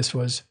say that this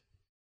was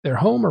their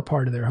home or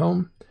part of their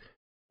home,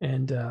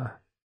 and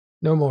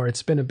no more.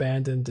 It's been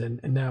abandoned,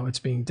 and now it's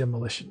being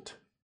demolished.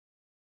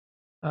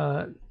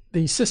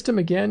 The system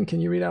again.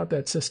 Can you read out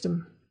that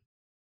system?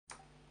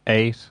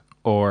 8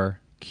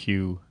 or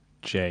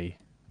QJ.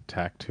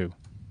 TAC 2.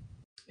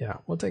 Yeah,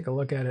 we'll take a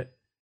look at it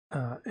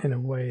in a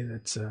way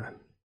that's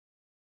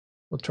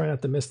we'll try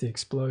not to miss the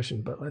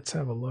explosion, but let's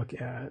have a look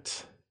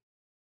at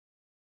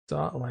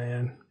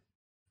 .lan.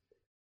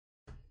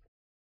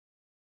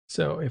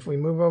 So if we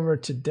move over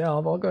to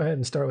Delve, I'll go ahead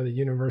and start with a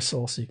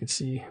universal so you can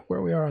see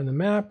where we are on the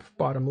map.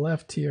 Bottom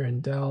left here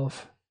in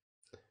Delve.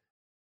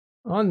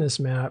 On this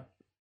map,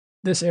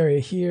 this area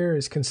here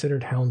is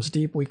considered Helm's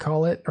Deep, we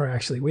call it, or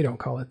actually we don't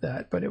call it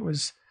that, but it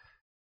was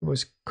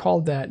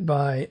called that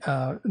by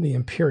the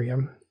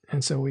Imperium,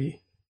 and so we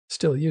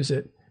still use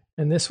it.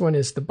 And this one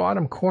is the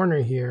bottom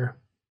corner here,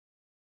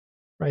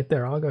 right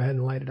there. I'll go ahead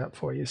and light it up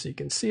for you so you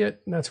can see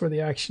it. And that's where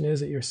the action is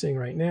that you're seeing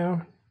right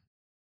now.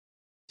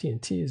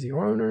 TNT is the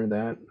owner of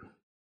that.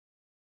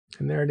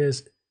 And there it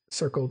is,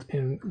 circled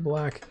in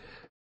black.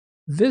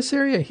 This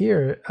area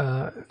here,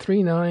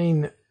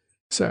 39P,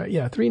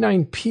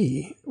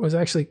 was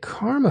actually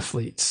Karma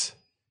Fleet's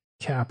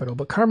capital,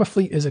 but Karma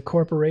Fleet is a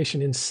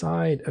corporation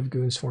inside of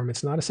Goonswarm.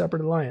 It's not a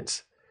separate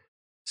alliance,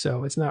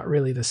 so it's not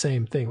really the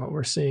same thing. What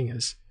we're seeing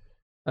is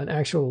an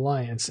actual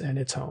alliance and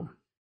its home.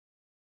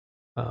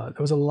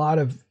 There was a lot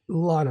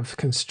of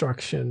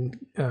construction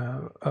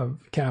of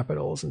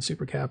capitals and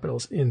super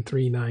capitals in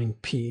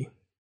 39P.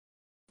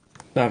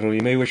 Navil,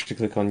 you may wish to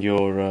click on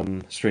your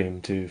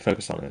stream to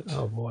focus on it.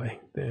 Oh boy,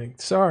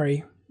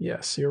 sorry.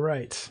 Yes, you're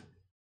right.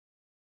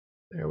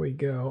 There we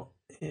go.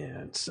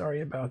 And sorry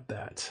about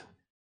that.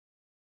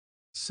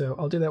 So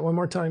I'll do that one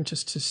more time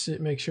just to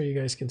make sure you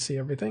guys can see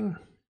everything.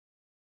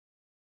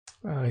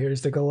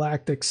 Here's the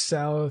Galactic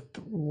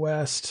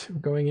Southwest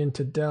going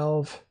into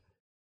Delve.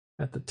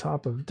 At the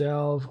top of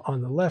Delve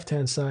on the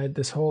left-hand side,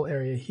 this whole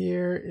area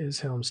here is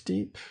Helm's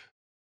Deep.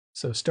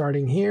 So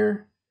starting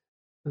here,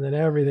 and then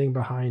everything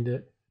behind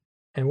it.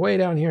 And way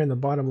down here in the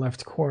bottom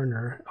left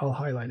corner, I'll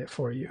highlight it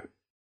for you,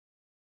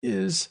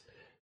 is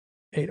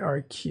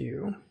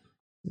 8RQ.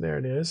 There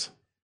it is.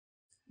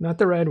 Not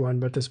the red one,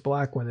 but this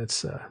black one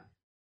that's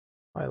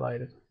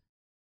highlighted.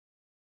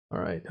 All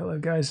right, hello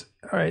guys.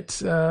 All right,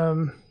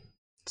 so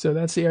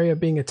that's the area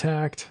being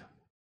attacked.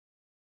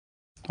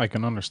 I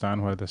can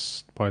understand why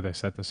they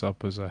set this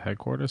up as a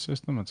headquarters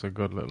system. It's a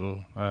good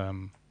little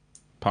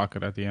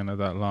pocket at the end of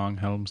that long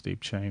Helm's Deep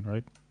chain,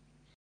 right?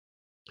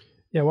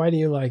 Yeah, why do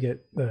you like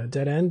it? The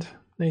dead end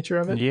nature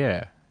of it?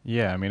 Yeah.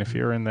 I mean, if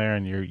you're in there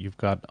and you've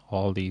got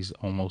all these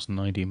almost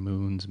 90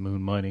 moons,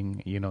 moon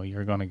mining,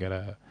 you're going to get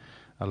a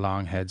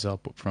long heads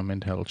up from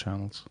intel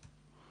channels.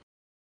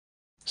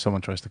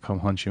 Someone tries to come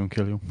hunt you and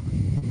kill you.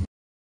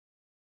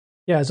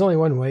 Yeah, it's only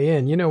one way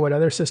in. You know what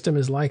other system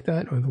is like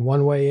that with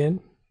one way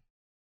in?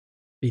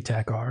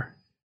 BTAC-R.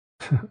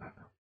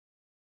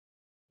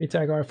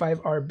 BTAC-R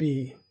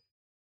 5RB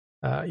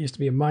used to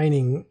be a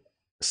mining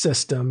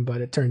system,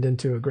 but it turned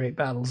into a great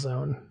battle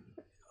zone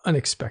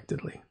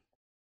unexpectedly.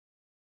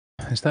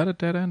 Is that a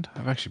dead end?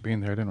 I've actually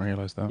been there. I didn't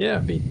realize that. Yeah,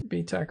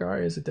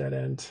 BTAC-R is a dead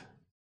end.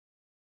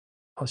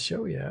 I'll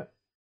show you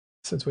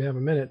since we have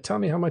a minute. Tell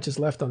me how much is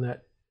left on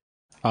that.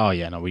 Oh,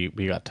 yeah, no, we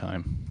got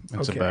time.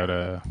 It's okay.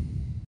 About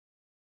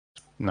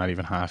not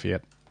even half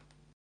yet.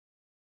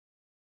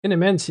 In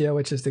Immensia,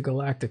 which is the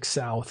Galactic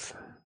South,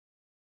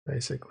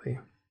 basically.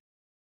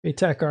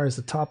 BTAC-R is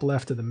the top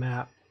left of the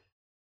map.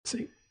 Let's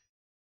see.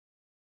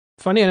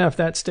 Funny enough,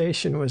 that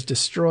station was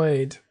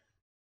destroyed,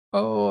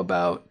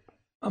 about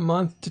a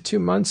month to 2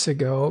 months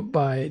ago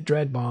by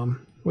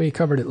Dreadbomb. We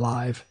covered it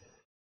live,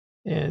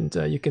 and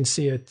you can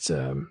see it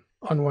on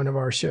one of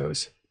our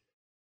shows.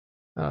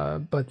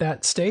 But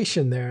that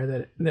station there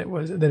that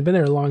had been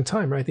there a long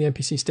time, right? The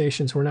NPC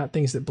stations were not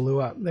things that blew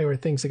up. They were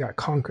things that got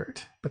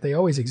conquered, but they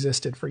always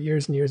existed for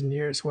years and years and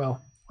years.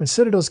 Well, when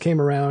Citadels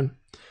came around,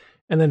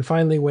 and then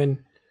finally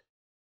when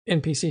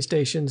NPC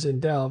stations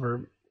in Delve,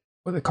 or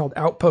what they're called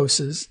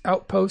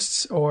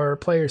outposts or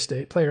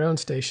player-owned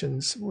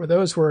stations, where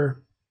those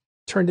were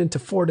turned into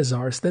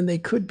Fortizars, then they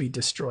could be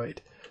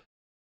destroyed.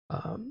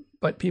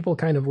 But people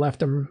kind of left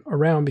them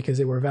around because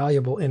they were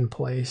valuable in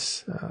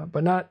place,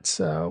 but not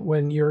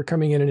when you're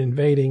coming in and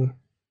invading.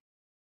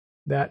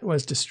 That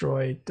was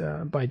destroyed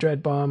by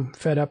Dreadbomb.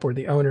 Fed up were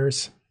the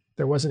owners.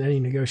 There wasn't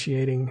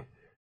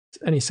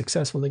any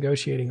successful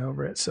negotiating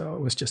over it, so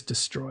it was just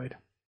destroyed.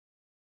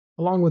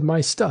 Along with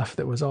my stuff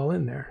that was all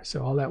in there.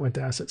 So all that went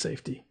to asset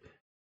safety.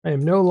 I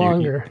am no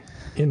longer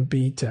in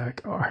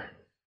BTAC-R.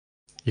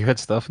 You had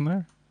stuff in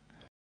there?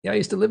 Yeah, I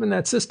used to live in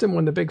that system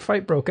when the big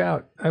fight broke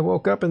out. I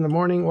woke up in the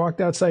morning, walked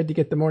outside to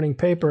get the morning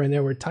paper, and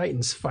there were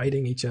Titans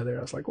fighting each other.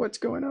 I was like, what's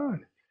going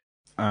on?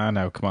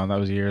 No, come on, that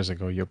was years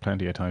ago. You have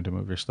plenty of time to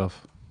move your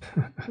stuff.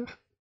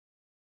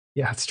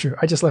 Yeah, it's true.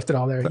 I just left it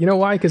all there. You know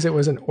why? Because it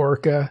was an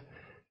orca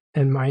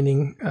and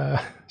mining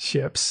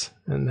ships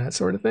and that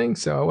sort of thing.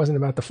 So I wasn't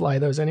about to fly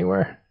those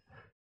anywhere.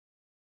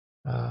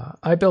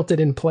 I built it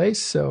in place,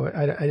 so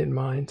I didn't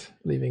mind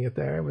leaving it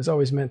there. It was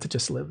always meant to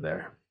just live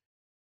there.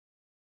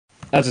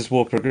 As this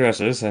war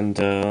progresses, and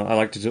I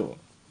like to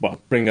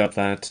bring up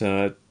that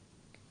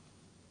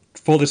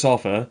for this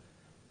offer,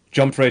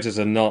 jump freighters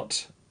are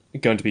not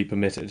going to be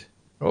permitted.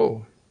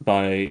 Oh,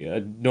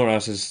 by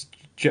Noras's,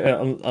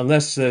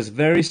 unless there's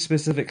very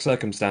specific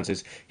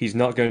circumstances, he's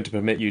not going to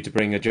permit you to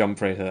bring a jump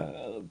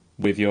freighter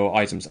with your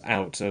items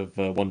out of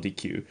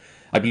 1DQ.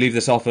 I believe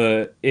this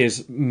offer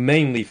is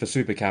mainly for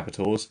super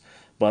capitals,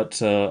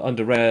 but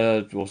under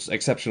rare or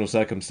exceptional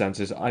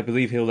circumstances, I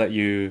believe he'll let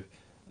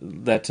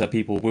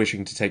people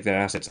wishing to take their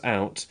assets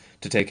out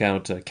to take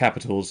out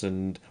capitals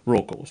and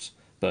raw cores.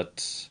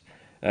 But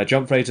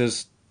jump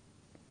freighters,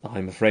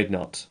 I'm afraid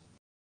not.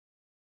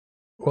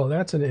 Well,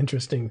 that's an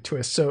interesting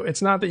twist. So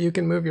it's not that you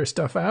can move your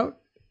stuff out,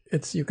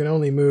 it's you can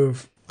only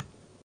move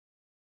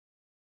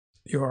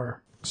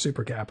your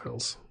super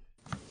capitals.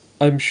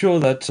 I'm sure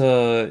that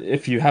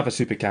if you have a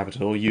super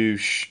capital,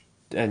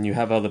 and you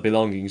have other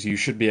belongings, you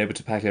should be able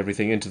to pack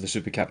everything into the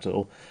super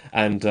capital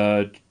and,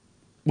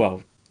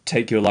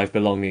 take your life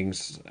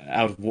belongings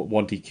out of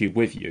 1DQ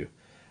with you.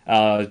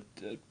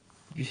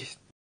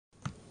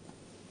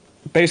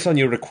 Based on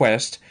your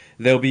request,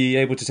 they'll be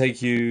able to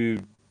take you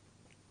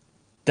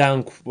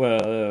down,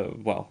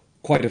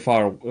 quite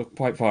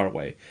far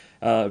away.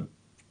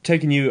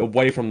 Taking you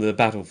away from the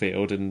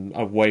battlefield and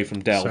away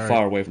from Delve,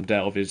 far away from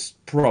Delve, is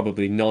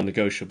probably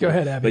non-negotiable. Go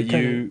ahead, Abby.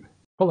 But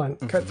hold on.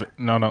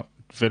 No.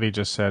 Vili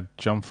just said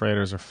jump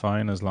freighters are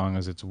fine as long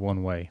as it's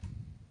one way.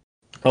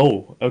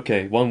 Oh,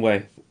 okay, one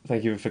way.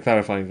 Thank you for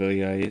clarifying,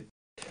 Vili.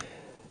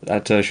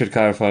 That should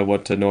clarify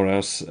what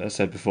Noraus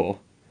said before.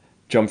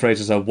 Jump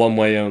freighters are one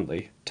way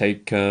only.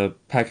 Pack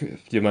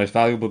your most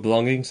valuable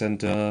belongings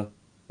and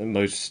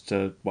most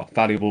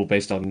valuable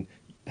based on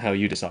how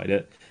you decide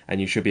it,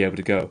 and you should be able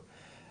to go.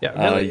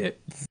 Yeah,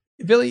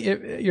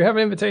 Vili, you have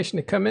an invitation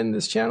to come in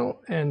this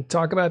channel and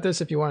talk about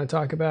this if you want to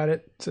talk about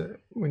it.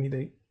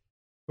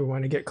 We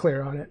want to get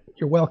clear on it.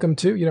 You're welcome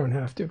to. You don't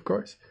have to, of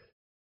course.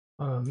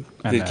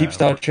 The Keep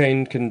Star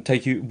chain can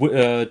take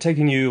you.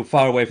 Taking you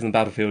far away from the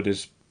battlefield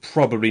is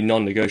probably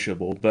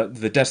non-negotiable, but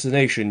the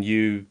destination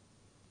you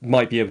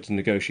might be able to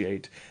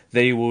negotiate.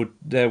 They're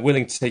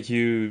willing to take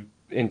you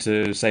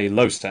into, say,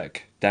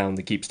 Lowstack down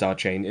the Keep Star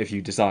chain if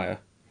you desire.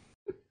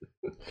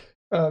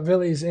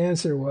 Vili's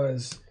answer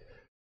was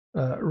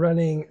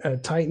running a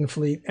Titan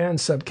fleet and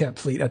subcap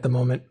fleet at the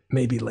moment,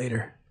 maybe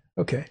later.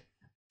 Okay,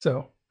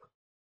 so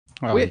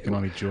you can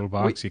only dual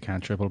box, you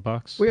can't triple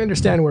box. We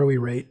understand where we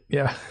rate.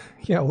 Yeah,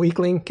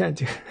 weakling can't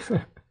do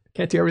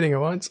everything at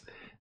once.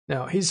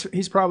 No,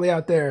 he's probably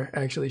out there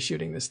actually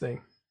shooting this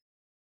thing.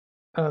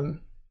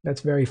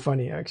 That's very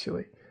funny,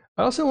 actually.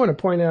 I also want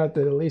to point out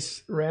that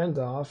Elise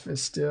Randolph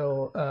is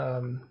still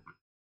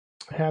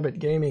Habit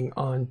Gaming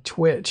on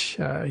Twitch.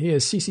 He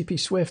is CCP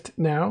Swift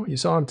now. You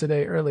saw him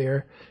today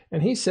earlier.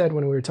 And he said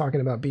when we were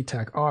talking about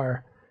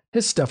BTAC-R,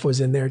 his stuff was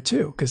in there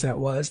too, because that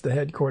was the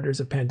headquarters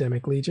of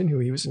Pandemic Legion, who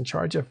he was in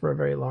charge of for a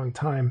very long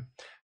time.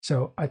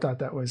 So I thought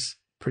that was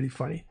pretty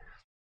funny.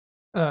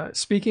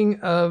 Speaking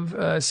of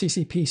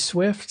CCP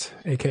Swift,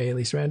 aka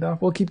Elise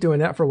Randolph, we'll keep doing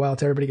that for a while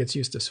till everybody gets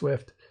used to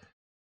Swift.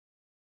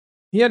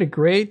 He had a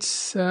great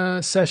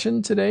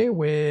session today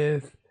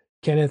with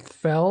Kenneth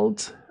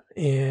Feld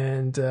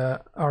and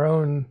our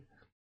own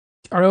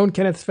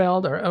Kenneth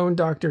Feld, our own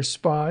Dr.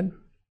 Spod.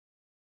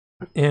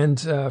 And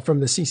from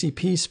the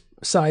CCP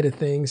side of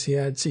things, he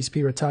had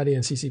CCP Rotati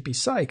and CCP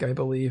Psych, I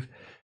believe.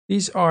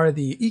 These are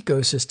the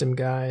ecosystem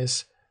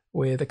guys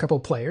with a couple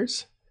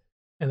players.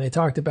 And they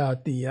talked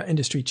about the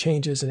industry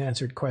changes and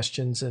answered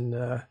questions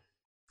and,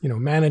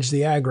 managed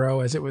the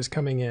aggro as it was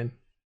coming in.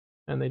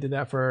 And they did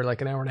that for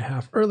like an hour and a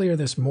half earlier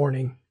this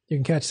morning. You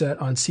can catch that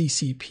on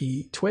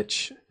CCP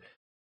Twitch,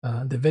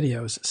 the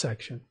videos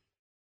section.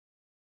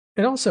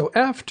 And also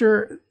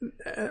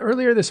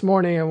earlier this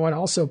morning, I want to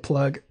also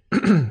plug,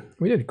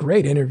 we did a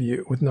great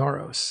interview with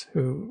Noros,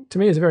 who to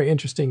me is a very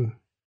interesting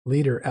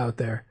leader out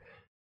there.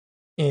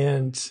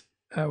 And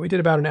we did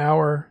about an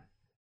hour.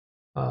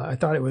 I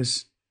thought it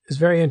was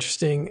very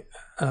interesting.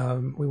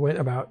 We went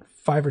about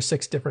 5 or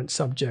 6 different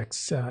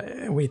subjects.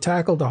 And we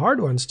tackled the hard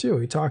ones too.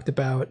 We talked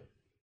about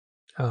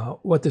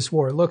what this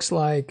war looks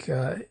like,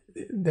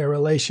 their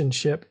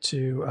relationship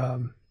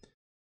to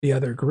the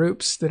other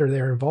groups that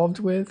they're involved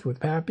with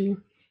Pappy.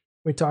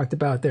 We talked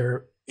about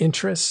their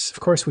interests. Of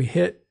course, we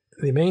hit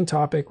the main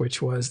topic,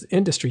 which was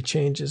industry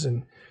changes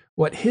and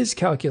what his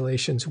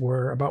calculations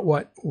were about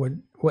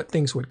what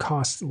things would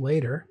cost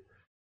later.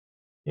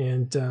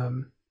 And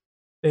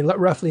they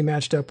roughly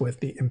matched up with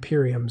the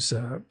Imperium's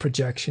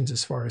projections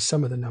as far as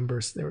some of the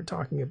numbers they were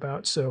talking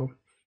about. So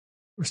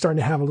we're starting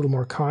to have a little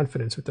more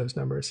confidence with those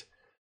numbers.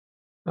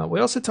 We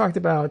also talked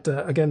about,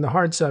 again, the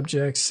hard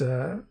subjects,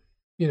 the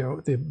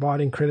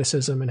botting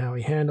criticism and how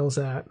he handles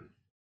that.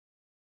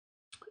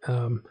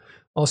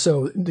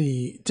 Also,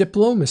 the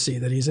diplomacy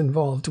that he's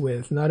involved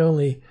with, not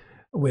only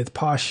with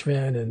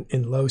Pochven and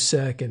in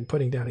lowsec and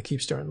putting down a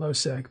Keepstar in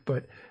lowsec,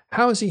 but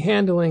how is he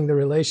handling the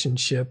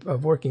relationship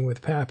of working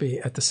with Pappy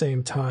at the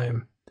same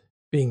time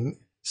being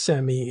I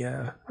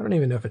don't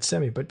even know if it's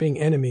but being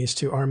enemies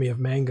to Army of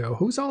Mango,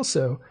 who's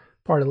also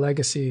part of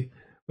Legacy,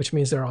 which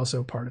means they're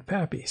also part of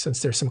Pappy, since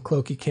there's some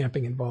cloaky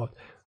camping involved.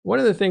 One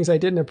of the things I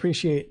didn't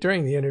appreciate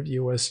during the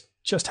interview was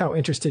just how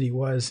interested he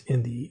was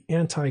in the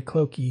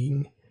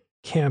anti-cloaking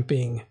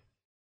camping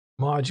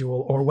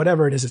module, or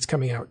whatever it is it's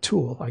coming out,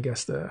 tool, I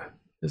guess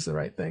is the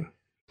right thing.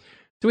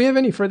 Do we have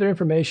any further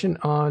information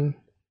on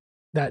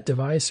that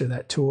device or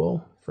that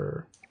tool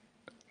for?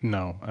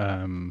 No.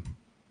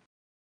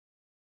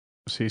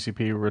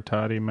 CCP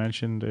Rattati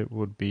mentioned it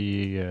would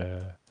be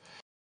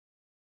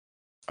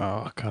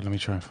oh god, let me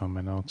try and find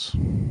my notes.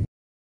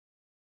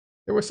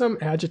 There were some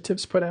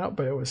adjectives put out,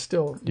 but it was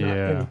still not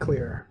any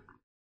clearer.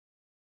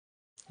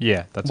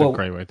 Yeah, that's a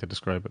great way to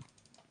describe it.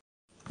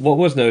 What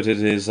was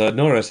noted is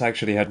Norris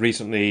actually had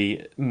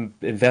recently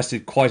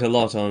invested quite a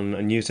lot on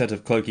a new set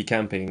of cloaky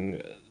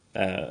camping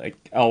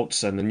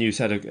alts and a new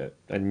set of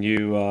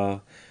new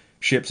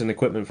ships and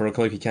equipment for a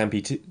cloaky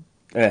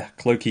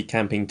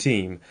camping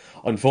team.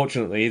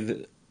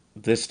 Unfortunately,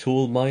 this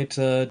tool might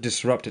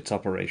disrupt its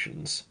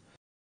operations.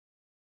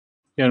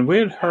 Yeah, and we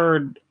had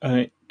heard,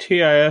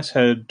 TIS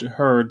had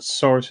heard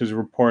sources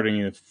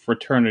reporting of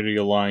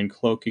fraternity-aligned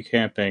cloaky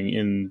camping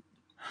in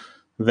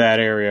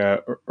that area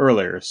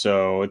earlier,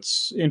 so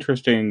it's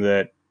interesting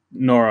that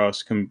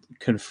Noros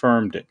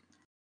confirmed it.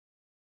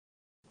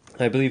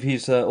 I believe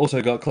he's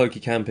also got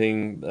cloaky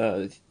camping,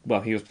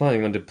 he was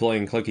planning on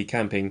deploying cloaky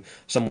camping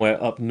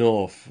somewhere up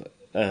north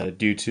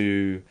due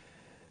to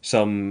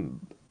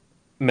some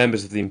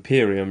members of the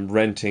Imperium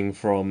renting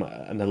from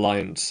an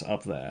alliance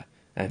up there,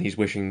 and he's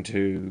wishing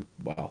to,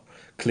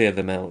 clear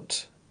them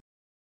out.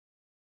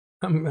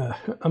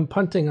 I'm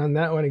punting on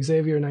that one.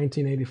 Xavier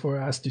 1984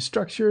 asked,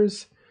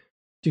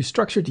 do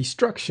structure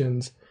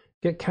destructions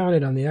get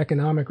counted on the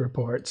economic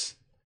reports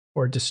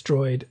or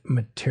destroyed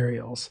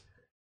materials?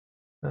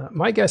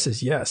 My guess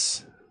is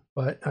yes,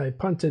 but I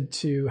punted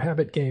to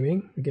Habit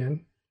Gaming,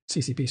 again,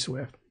 CCP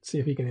Swift, see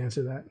if he can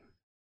answer that.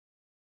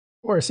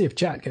 Or see if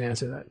chat can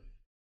answer that.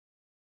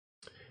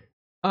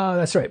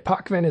 That's right,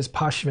 Pochven is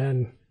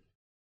Pochven,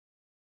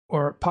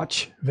 or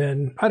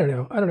Pochven. I don't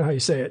know how you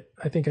say it.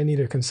 I think I need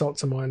to consult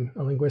someone,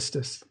 a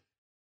linguist.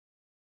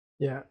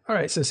 Yeah. All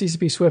right. So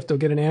CCP Swift will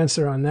get an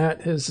answer on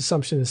that. His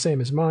assumption is the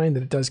same as mine,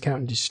 that it does count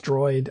in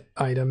destroyed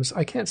items.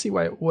 I can't see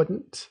why it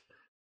wouldn't,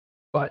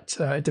 but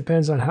it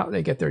depends on how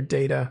they get their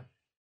data,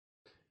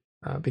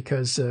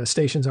 because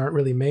stations aren't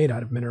really made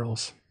out of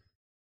minerals.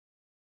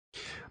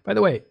 By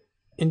the way,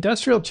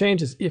 industrial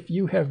changes, if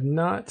you have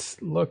not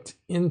looked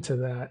into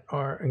that,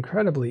 are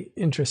incredibly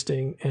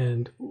interesting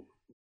and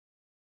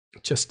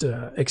just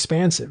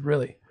expansive,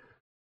 really.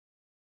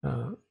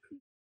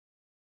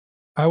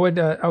 I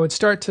would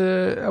start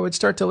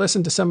to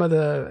listen to some of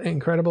the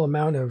incredible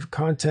amount of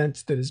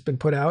content that has been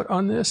put out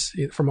on this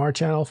from our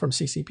channel, from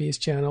CCP's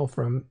channel,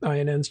 from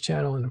INN's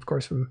channel, and of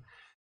course from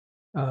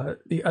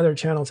the other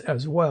channels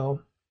as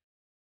well.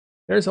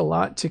 There's a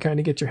lot to kind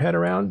of get your head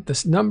around.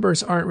 The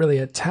numbers aren't really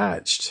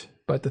attached,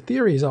 but the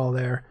theory is all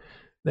there,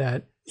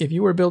 that if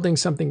you were building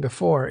something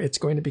before, it's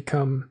going to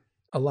become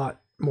a lot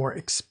more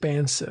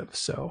expansive.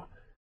 So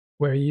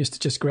where you used to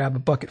just grab a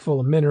bucket full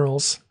of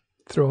minerals,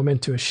 throw them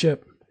into a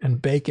ship,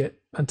 and bake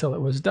it until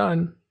it was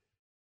done,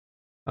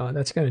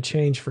 that's going to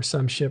change for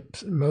some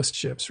ships, most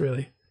ships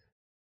really.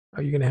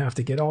 You're going to have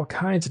to get all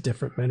kinds of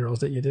different minerals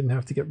that you didn't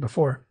have to get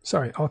before.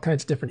 Sorry, all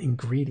kinds of different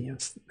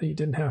ingredients that you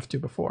didn't have to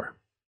before.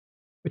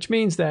 Which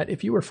means that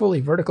if you were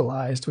fully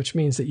verticalized, which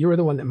means that you were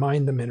the one that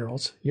mined the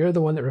minerals, you're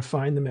the one that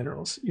refined the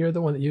minerals, you're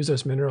the one that used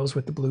those minerals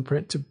with the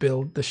blueprint to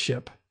build the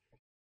ship,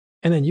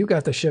 and then you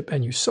got the ship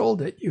and you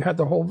sold it, you had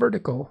the whole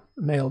vertical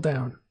nailed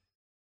down.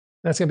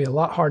 That's going to be a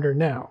lot harder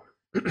now.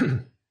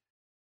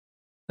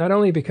 Not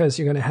only because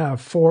you're going to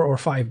have 4 or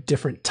 5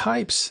 different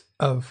types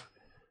of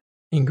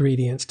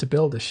ingredients to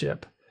build a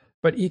ship,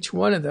 but each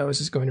one of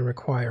those is going to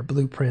require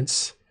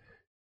blueprints,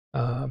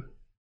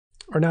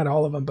 or not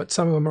all of them, but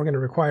some of them are going to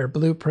require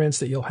blueprints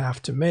that you'll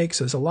have to make.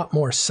 So there's a lot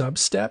more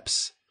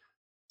sub-steps.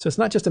 So it's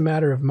not just a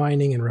matter of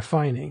mining and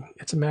refining.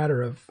 It's a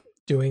matter of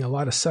doing a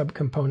lot of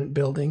sub-component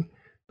building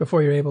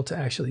before you're able to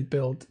actually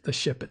build the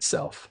ship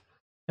itself.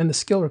 And the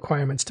skill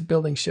requirements to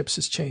building ships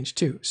has changed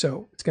too.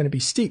 So it's going to be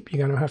steep. You're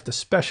going to have to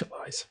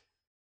specialize.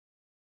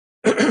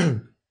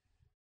 And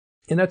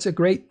that's a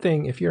great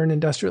thing. If you're an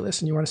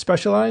industrialist and you want to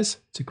specialize,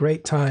 it's a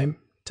great time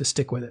to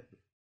stick with it.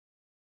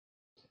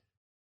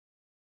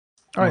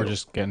 All right. We're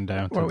just getting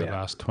down to the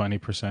last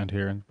 20%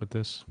 here with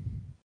this.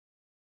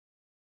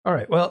 All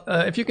right. Well,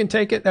 if you can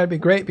take it, that'd be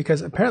great,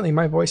 because apparently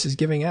my voice is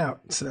giving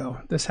out. So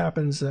this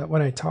happens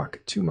when I talk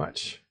too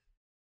much.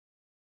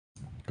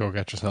 Go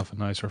get yourself a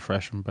nice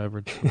refreshing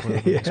beverage before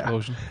the Yeah.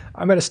 explosion.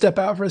 I'm going to step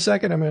out for a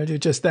second. I'm going to do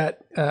just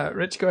that.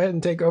 Rich, go ahead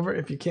and take over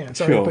if you can.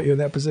 Sorry to Sure. put you in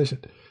that position.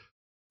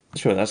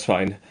 Sure, that's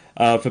fine.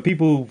 For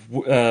people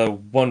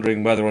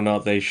wondering whether or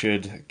not they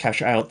should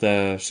cash out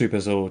their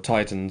supers or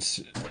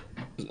titans,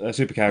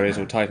 supercarriers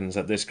or titans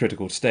at this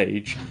critical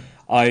stage,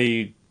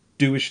 I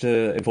do wish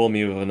to inform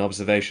you of an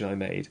observation I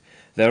made.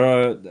 There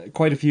are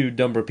quite a few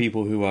number of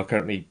people who are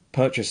currently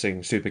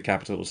purchasing super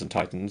capitals and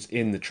titans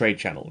in the trade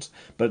channels,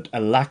 but a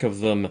lack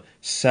of them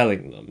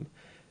selling them.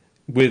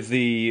 With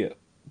the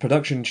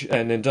production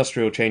and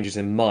industrial changes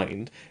in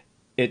mind,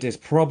 it is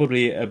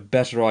probably a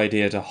better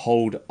idea to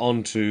hold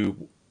onto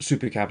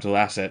super capital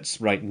assets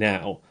right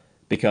now,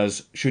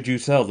 because should you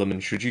sell them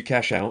and should you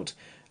cash out,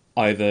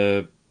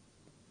 either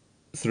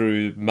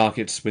through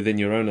markets within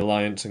your own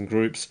alliance and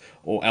groups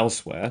or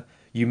elsewhere,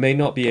 you may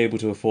not be able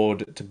to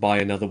afford to buy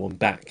another one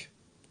back.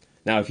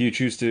 Now, if you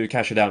choose to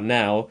cash it out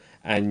now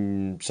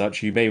and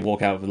such, you may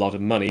walk out with a lot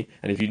of money,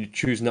 and if you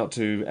choose not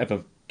to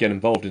ever get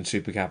involved in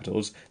super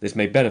capitals, this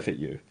may benefit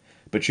you.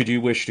 But should you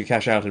wish to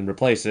cash out and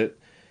replace it,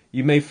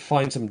 you may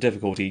find some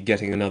difficulty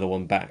getting another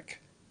one back.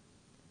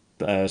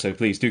 So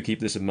please do keep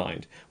this in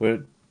mind.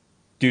 Due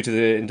to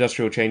the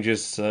industrial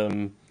changes,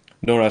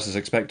 Noras is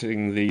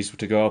expecting these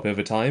to go up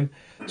over time,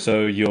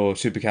 so your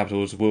super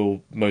capitals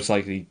will most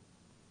likely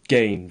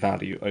gain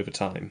value over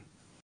time.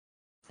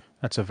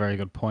 That's a very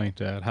good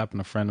point. It happened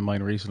to a friend of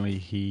mine recently.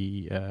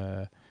 He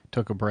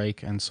took a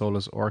break and sold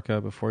his Orca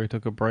before he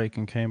took a break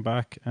and came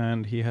back,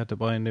 and he had to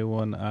buy a new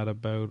one at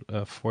about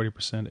a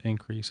 40%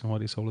 increase in what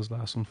he sold his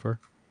last one for.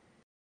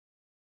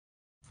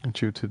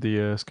 Due to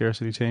the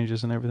scarcity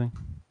changes and everything.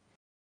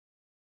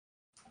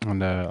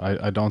 And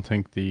I don't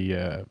think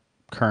the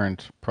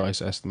current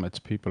price estimates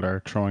people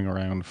are throwing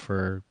around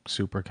for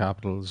super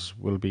capitals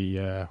will be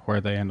where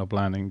they end up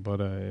landing,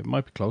 but it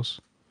might be close.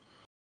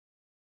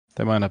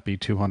 They might not be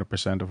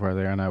 200% of where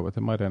they are now, but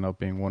they might end up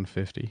being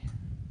 150.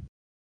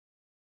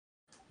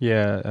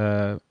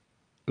 Yeah,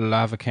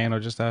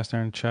 Lavacano just asked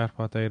there in chat,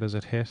 what day does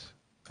it hit?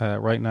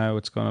 Right now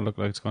it's going to look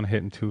like it's going to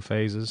hit in 2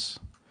 phases.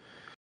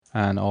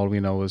 And all we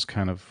know is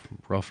kind of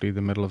roughly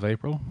the middle of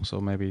April,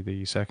 so maybe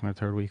the 2nd or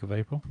 3rd week of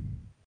April.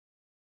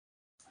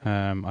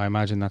 I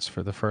imagine that's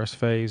for the first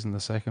phase, and the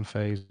second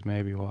phase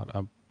maybe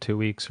 2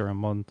 weeks or a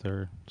month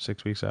or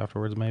 6 weeks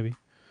afterwards maybe.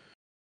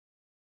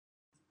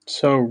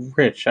 So,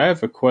 Rich, I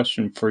have a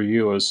question for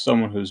you as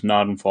someone who's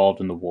not involved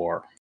in the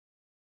war.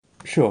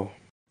 Sure.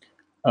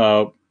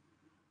 How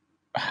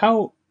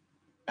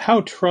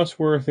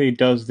trustworthy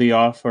does the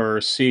offer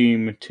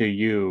seem to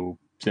you?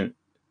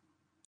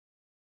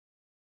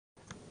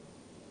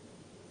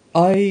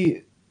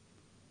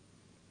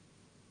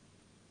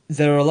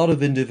 There are a lot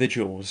of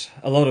individuals,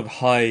 a lot of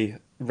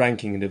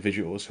high-ranking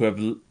individuals who have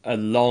a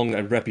long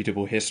and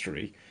reputable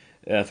history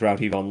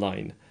throughout EVE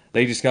Online.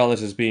 Lady Scarlet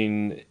has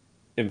been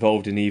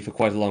involved in EVE for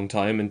quite a long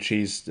time, and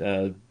she's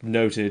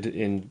noted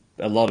in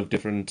a lot of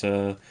different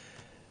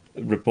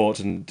reports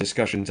and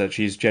discussions that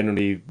she's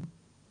generally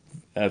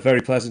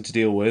very pleasant to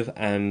deal with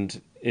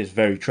and is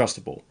very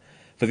trustable.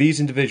 For these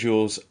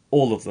individuals,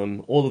 all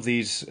of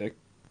these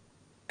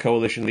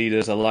coalition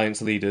leaders,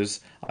 alliance leaders,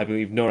 I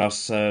believe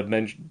Noras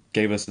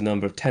gave us the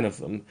number of 10 of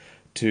them,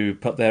 to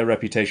put their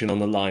reputation on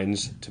the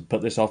lines, to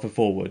put this offer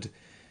forward,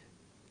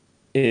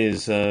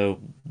 is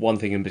one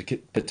thing in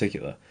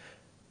particular.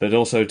 But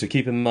also to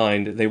keep in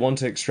mind, they want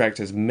to extract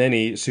as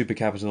many super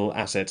capital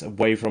assets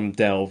away from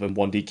Delve and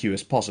 1DQ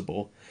as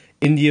possible.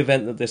 In the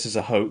event that this is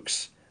a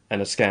hoax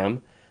and a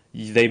scam,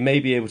 they may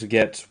be able to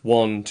get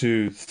 1,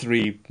 2,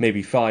 3,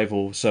 maybe 5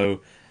 or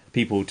so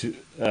people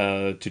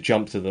to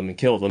jump to them and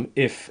kill them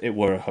if it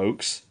were a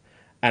hoax,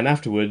 and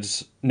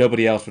afterwards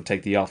nobody else would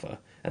take the offer,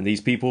 and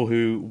these people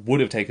who would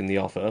have taken the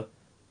offer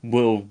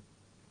will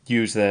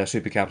use their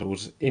super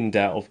capitals in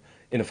Delve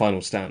in a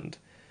final stand.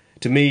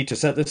 To me, to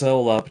set this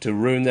all up, to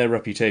ruin their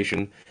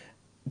reputation,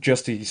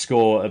 just to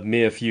score a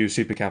mere few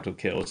super capital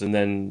kills and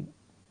then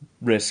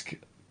risk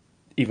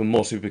even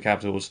more super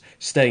capitals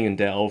staying in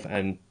Delve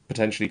and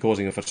potentially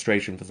causing a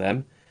frustration for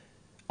them,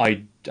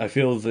 I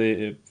feel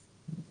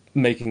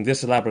making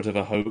this elaborate of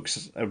a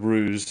hoax, a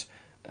ruse,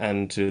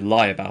 and to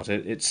lie about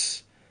it,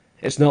 it's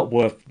not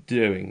worth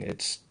doing.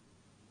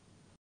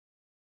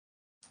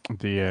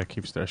 The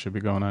Keepstar should be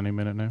going any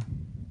minute now.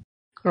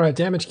 All right,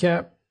 damage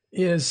cap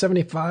is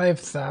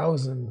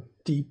 75,000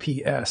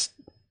 DPS.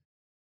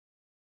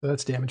 So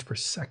that's damage per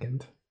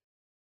second.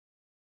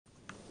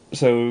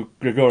 So,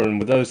 Gregorin,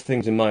 with those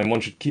things in mind,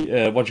 one should keep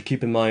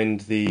in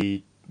mind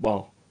the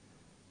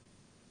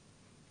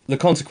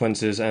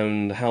consequences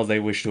and how they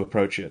wish to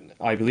approach it.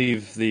 I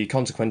believe the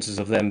consequences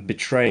of them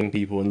betraying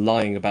people and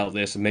lying about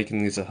this and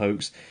making this a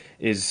hoax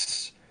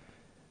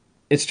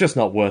it's just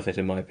not worth it,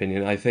 in my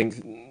opinion. I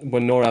think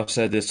when Noras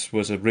said this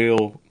was a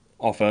real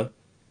offer,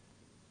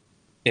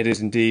 it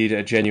is indeed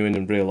a genuine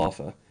and real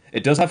offer.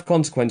 It does have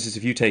consequences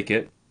if you take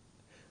it,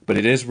 but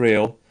it is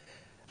real,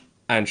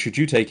 and should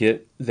you take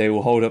it, they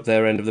will hold up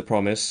their end of the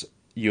promise,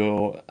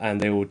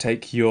 and they will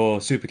take your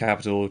super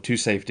capital to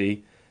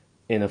safety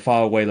in a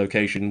faraway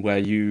location where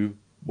you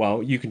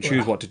well, you can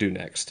choose what to do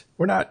next.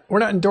 We're not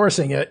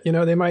endorsing it.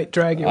 They might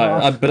drag you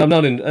off. But I'm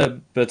not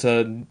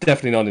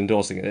definitely not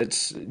endorsing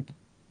it.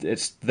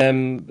 It's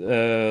them.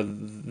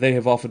 They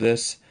have offered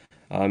this.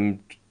 I'm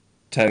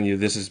telling you,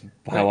 this is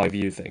how I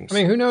view things. I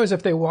mean, who knows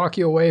if they walk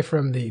you away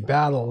from the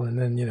battle and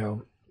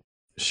then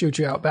shoot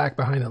you out back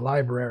behind the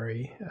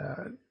library.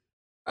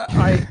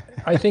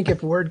 I think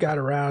if word got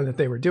around that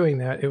they were doing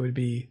that, it would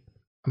be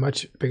a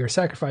much bigger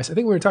sacrifice. I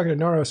think we were talking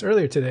to Noros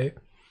earlier today.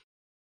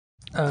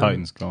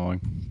 Titan's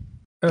going.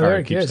 Oh, there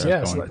it is.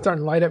 Yeah, it's starting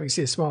to light up. You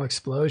see the small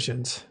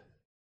explosions.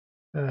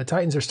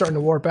 Titans are starting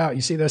to warp out.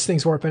 You see those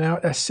things warping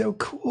out? That's so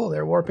cool.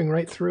 They're warping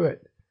right through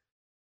it.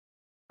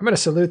 I'm going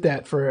to salute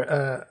that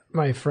for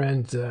my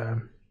friend,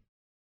 the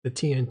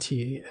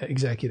TNT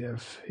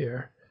executive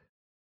here.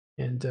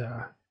 And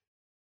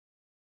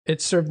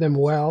it served them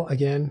well.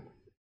 Again,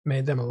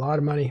 made them a lot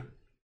of money.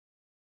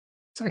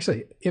 It's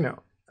actually,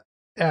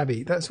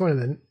 Abby, that's one of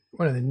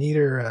the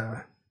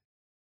neater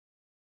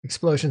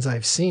explosions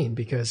I've seen,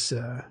 because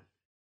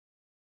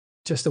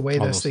just the way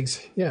those things,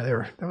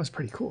 that was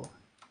pretty cool.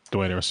 The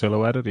way they were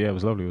silhouetted, it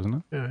was lovely, wasn't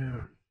it?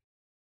 Yeah.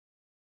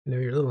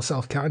 You're a little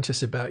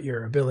self-conscious about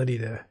your ability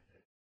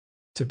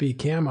to be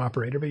cam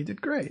operator, but you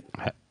did great.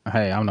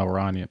 Hey, I'm no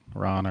Ron yet.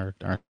 Ron or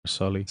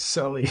Sully.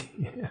 Sully,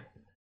 yeah.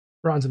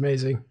 Ron's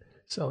amazing.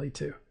 Sully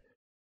too.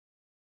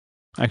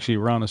 Actually,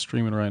 Ron is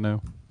streaming right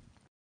now.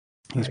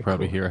 He's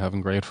probably here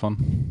having great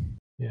fun.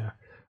 Yeah.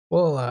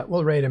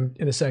 We'll rate him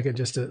in a second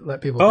just to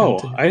let people come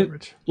to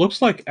coverage.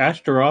 Looks like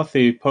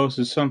Ashtarothi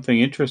posted something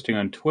interesting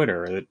on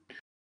Twitter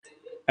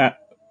that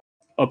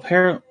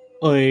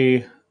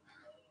apparently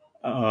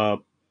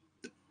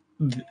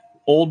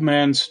Old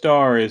Man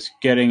Star is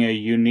getting a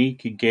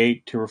unique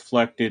gate to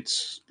reflect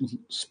its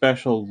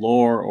special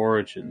lore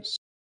origins.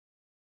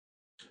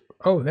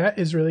 Oh, that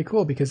is really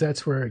cool, because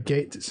that's where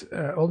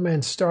Old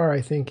Man Star,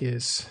 I think,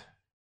 is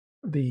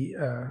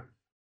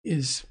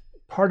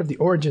part of the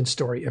origin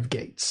story of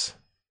gates,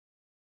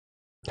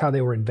 how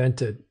they were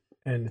invented.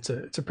 And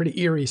it's a pretty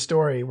eerie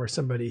story where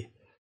somebody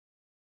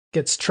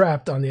gets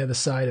trapped on the other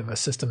side of a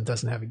system that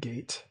doesn't have a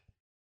gate.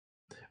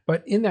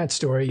 But in that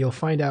story, you'll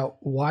find out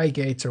why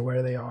gates are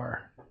where they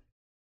are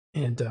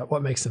and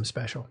what makes them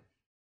special.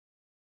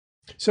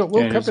 So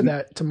we'll cover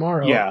that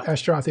tomorrow. Yeah.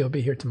 Ashtarothi will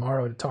be here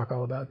tomorrow to talk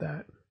all about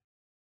that.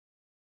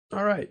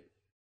 All right.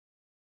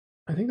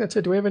 I think that's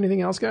it. Do we have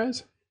anything else,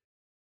 guys?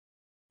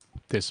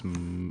 This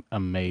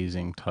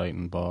amazing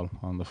Titan ball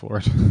on the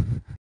fort.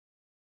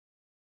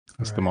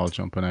 That's them all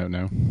jumping out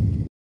now.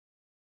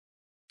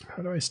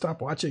 How do I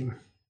stop watching?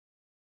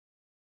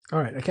 All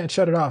right, I can't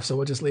shut it off, so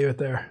we'll just leave it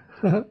there.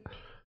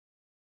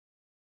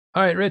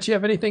 All right, Rich, you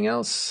have anything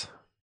else?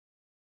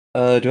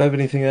 Do I have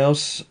anything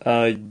else?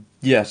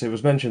 Yes, it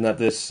was mentioned that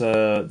this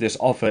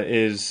offer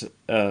is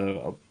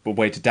a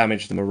way to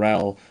damage the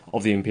morale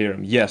of the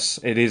Imperium. Yes,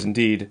 it is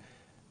indeed.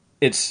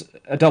 It's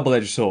a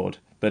double-edged sword,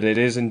 but it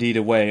is indeed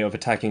a way of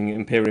attacking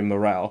Imperium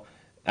morale,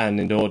 and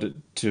in order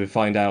to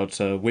find out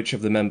which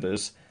of the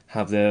members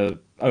have their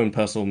own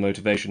personal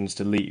motivations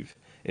to leave.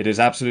 It is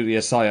absolutely a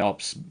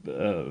psyops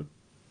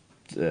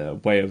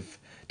way of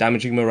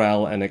damaging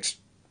morale and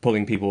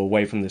pulling people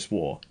away from this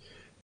war.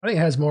 I think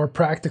it has more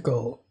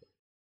practical.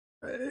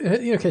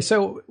 Okay,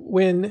 so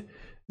when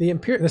the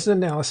Imperium, this is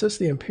analysis,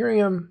 the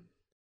Imperium,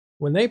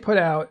 when they put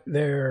out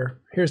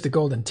here's the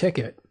golden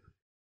ticket,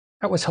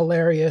 that was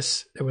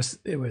hilarious. It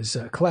was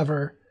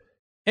clever,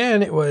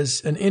 and it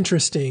was an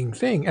interesting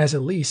thing, as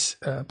Elise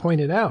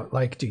pointed out.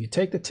 Like, do you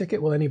take the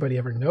ticket? Will anybody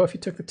ever know if you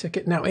took the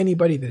ticket? Now,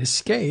 anybody that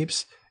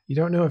escapes, you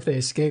don't know if they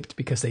escaped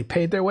because they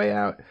paid their way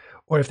out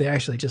or if they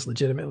actually just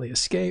legitimately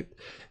escaped.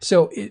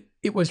 So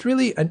it was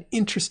really an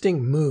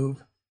interesting move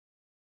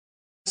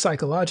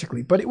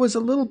psychologically, but it was a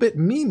little bit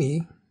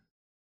memey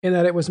in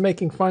that it was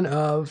making fun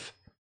of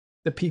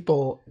the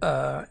people.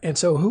 And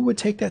so who would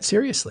take that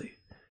seriously?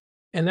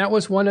 And that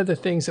was one of the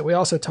things that we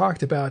also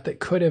talked about that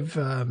could have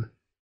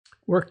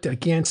worked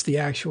against the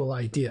actual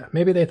idea.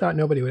 Maybe they thought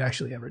nobody would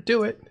actually ever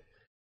do it.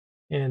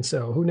 And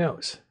so who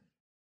knows?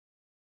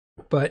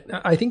 But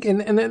I think, and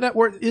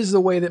that is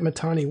the way that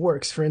Mittani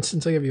works. For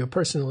instance, I'll give you a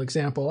personal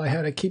example. I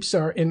had a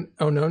Keepstar in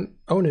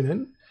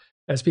Onanen,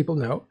 as people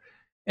know,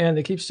 and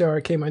the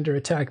Keepstar came under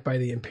attack by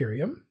the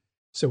Imperium.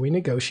 So we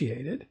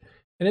negotiated.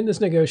 And in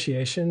those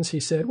negotiations, he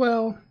said,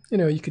 well,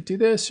 you could do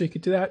this or you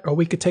could do that, or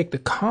we could take the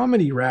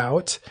comedy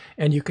route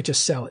and you could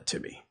just sell it to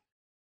me.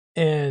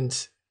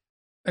 And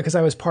because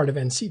I was part of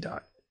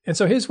NC. And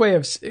so his way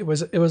of, it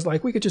was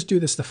like, we could just do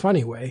this the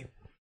funny way.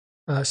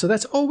 So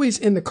that's always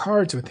in the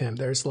cards with him.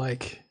 There's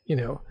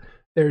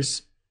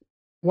there's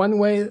one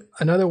way,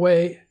 another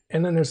way,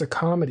 and then there's a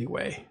comedy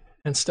way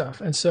and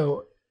stuff. And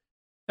so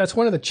that's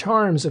one of the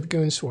charms of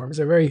Goon Swarms.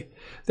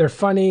 They're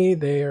funny,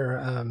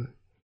 they're,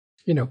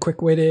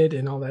 quick-witted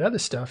and all that other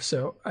stuff.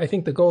 So I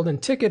think the golden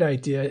ticket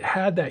idea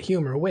had that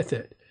humor with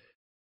it.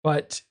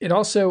 But it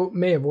also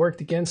may have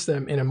worked against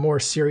them in a more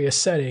serious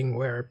setting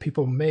where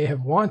people may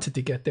have wanted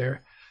to get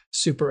their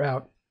super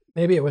out.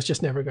 Maybe it was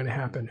just never going to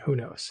happen. Who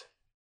knows?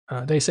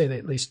 They say that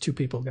at least 2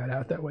 people got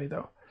out that way,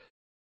 though.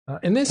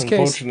 In this case,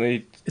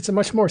 Unfortunately, it's a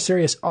much more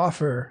serious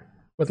offer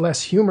with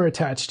less humor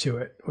attached to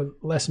it, with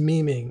less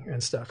memeing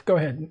and stuff. Go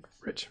ahead,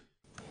 Rich.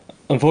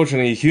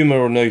 unfortunately, humor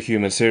or no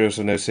humor, serious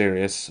or no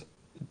serious,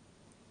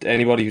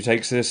 anybody who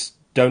takes this,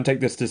 don't take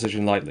this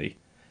decision lightly.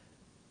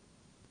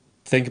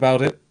 Think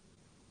about it.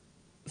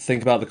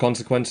 Think about the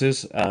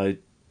consequences.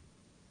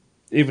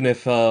 Even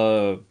if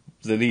the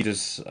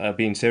leaders are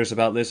being serious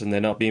about this and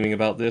they're not beaming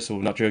about this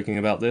or not joking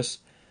about this,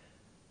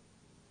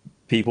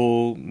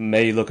 people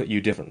may look at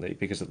you differently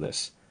because of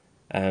this.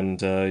 And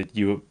the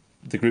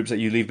groups that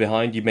you leave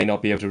behind, you may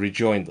not be able to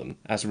rejoin them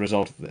as a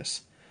result of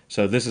this.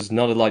 So this is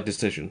not a light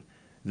decision.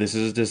 This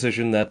is a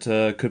decision that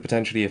could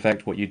potentially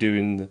affect what you do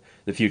in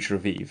the future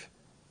of EVE.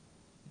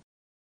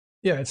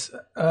 Yeah, it's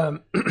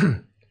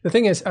the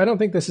thing is, I don't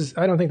think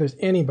there's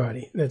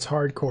anybody that's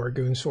hardcore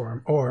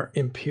Goonswarm or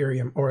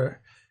Imperium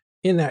or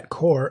in that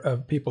core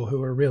of people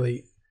who are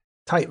really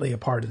tightly a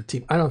part of the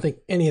team. I don't think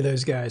any of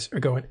those guys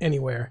are going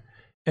anywhere,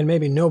 and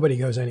maybe nobody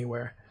goes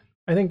anywhere.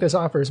 I think this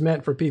offer is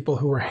meant for people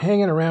who are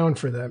hanging around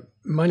for the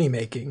money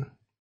making,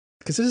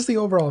 because this is the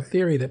overall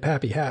theory that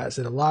Pappy has,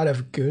 that a lot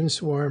of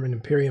Goonswarm and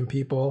Imperium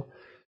people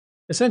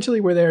essentially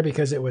were there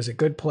because it was a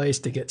good place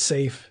to get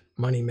safe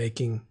money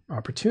making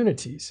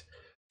opportunities.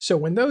 So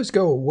when those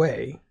go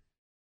away,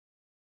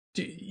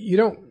 you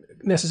don't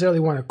necessarily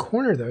want to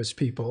corner those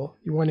people.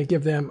 You want to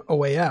give them a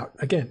way out.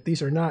 Again,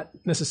 these are not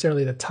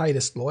necessarily the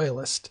tightest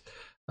loyalists.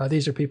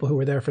 These are people who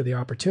were there for the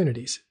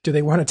opportunities. Do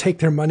they want to take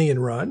their money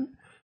and run?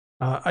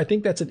 I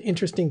think that's an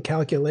interesting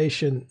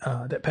calculation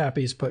that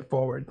Pappy's put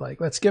forward.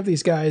 Like, let's give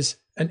these guys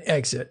an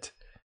exit,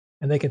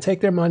 and they can take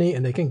their money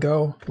and they can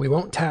go. We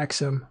won't tax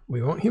them.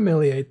 We won't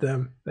humiliate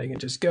them. They can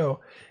just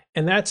go.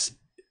 And that's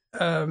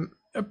a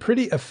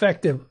pretty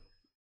effective.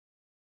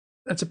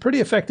 That's a pretty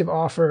effective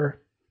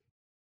offer,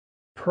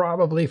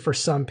 probably for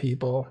some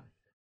people.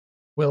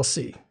 We'll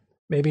see.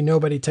 Maybe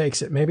nobody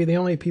takes it. Maybe the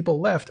only people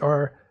left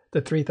are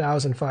the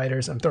 3,000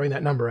 fighters. I'm throwing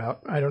that number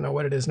out. I don't know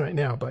what it is right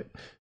now, but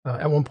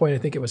at one point I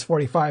think it was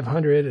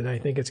 4,500, and I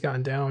think it's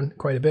gone down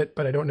quite a bit,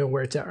 but I don't know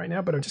where it's at right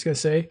now. But I'm just going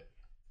to say,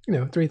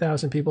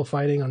 3,000 people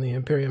fighting on the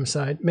Imperium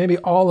side. Maybe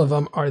all of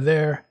them are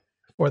there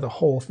for the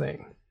whole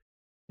thing,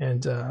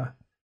 and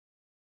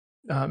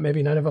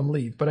maybe none of them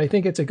leave. But I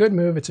think it's a good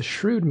move. It's a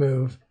shrewd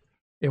move.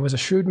 It was a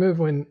shrewd move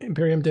when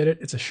Imperium did it.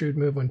 It's a shrewd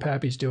move when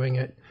Pappy's doing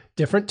it.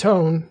 Different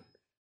tone.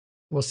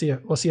 We'll see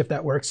if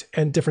that works,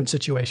 and different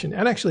situation,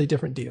 and actually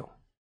different deal.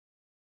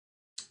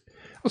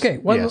 Okay.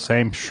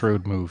 Same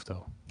shrewd move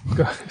though.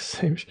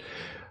 Same.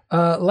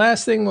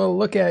 Last thing we'll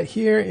look at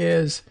here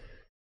is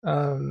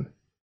we're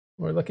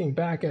looking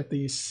back at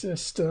the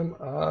system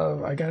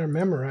of, I got to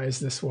memorize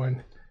this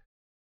one.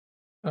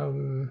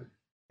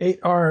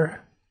 8RQJ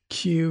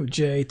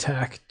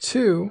TAC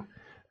 2.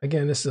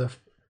 Again, this is a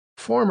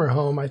former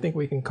home, I think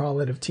we can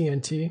call it, of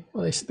TNT.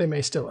 Well, they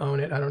may still own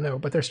it, I don't know,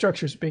 but their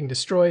structure is being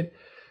destroyed.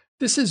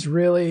 This is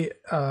really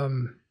a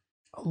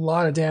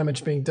lot of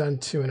damage being done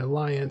to an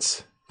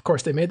alliance. Of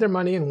course, they made their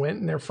money and went,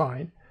 and they're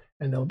fine,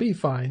 and they'll be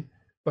fine.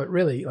 But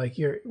really, like,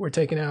 we're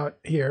taking out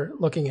here,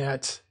 looking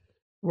at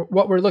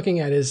what we're looking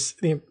at is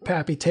the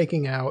Pappy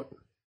taking out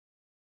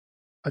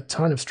a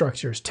ton of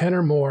structures, 10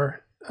 or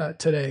more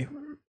today,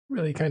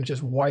 really kind of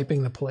just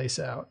wiping the place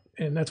out.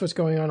 And that's what's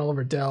going on all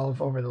over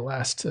Delve over the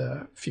last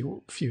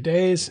few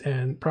days,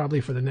 and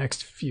probably for the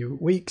next few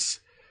weeks,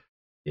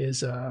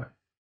 is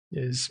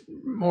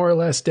more or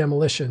less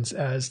demolitions,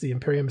 as the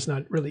Imperium is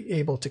not really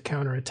able to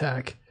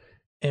counterattack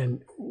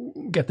and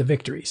get the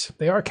victories.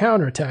 They are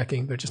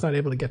counterattacking, they're just not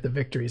able to get the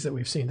victories that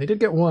we've seen. They did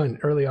get one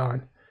early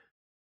on,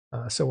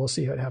 so we'll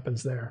see what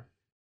happens there.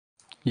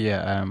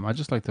 Yeah, I'd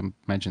just like to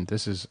mention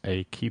this is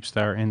a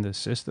Keepstar in the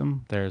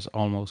system. There's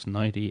almost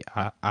 90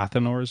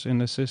 Athenors in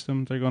the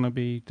system they're going to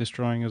be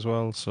destroying as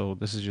well. So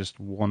this is just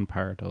one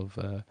part of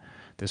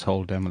this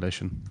whole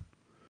demolition.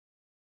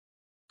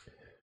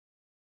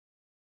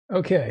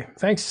 Okay,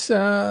 thanks,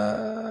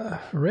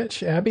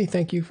 Rich. Abby,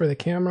 thank you for the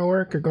camera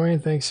work. Gregorian,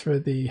 thanks for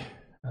the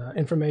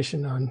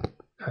information on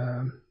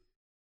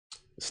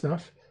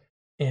Snuff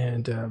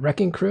and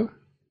Wrecking Crew.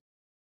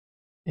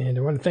 And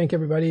I want to thank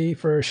everybody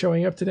for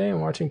showing up today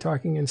and watching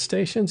Talking in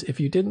Stations. If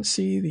you didn't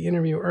see the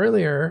interview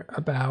earlier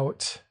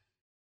about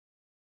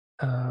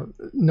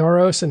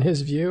Noros and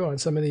his view on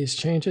some of these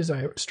changes,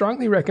 I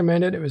strongly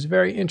recommend it. It was a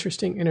very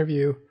interesting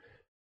interview.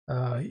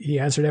 He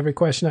answered every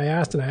question I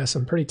asked, and I asked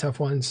some pretty tough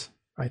ones,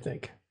 I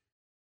think.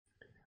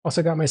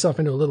 Also got myself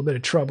into a little bit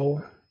of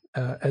trouble,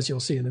 as you'll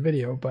see in the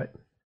video, but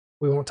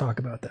we won't talk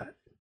about that.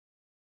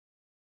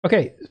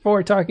 Okay,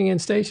 for Talking in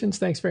Stations,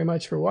 thanks very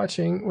much for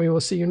watching. We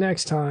will see you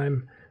next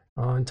time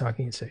on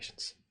Talking in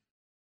Stations.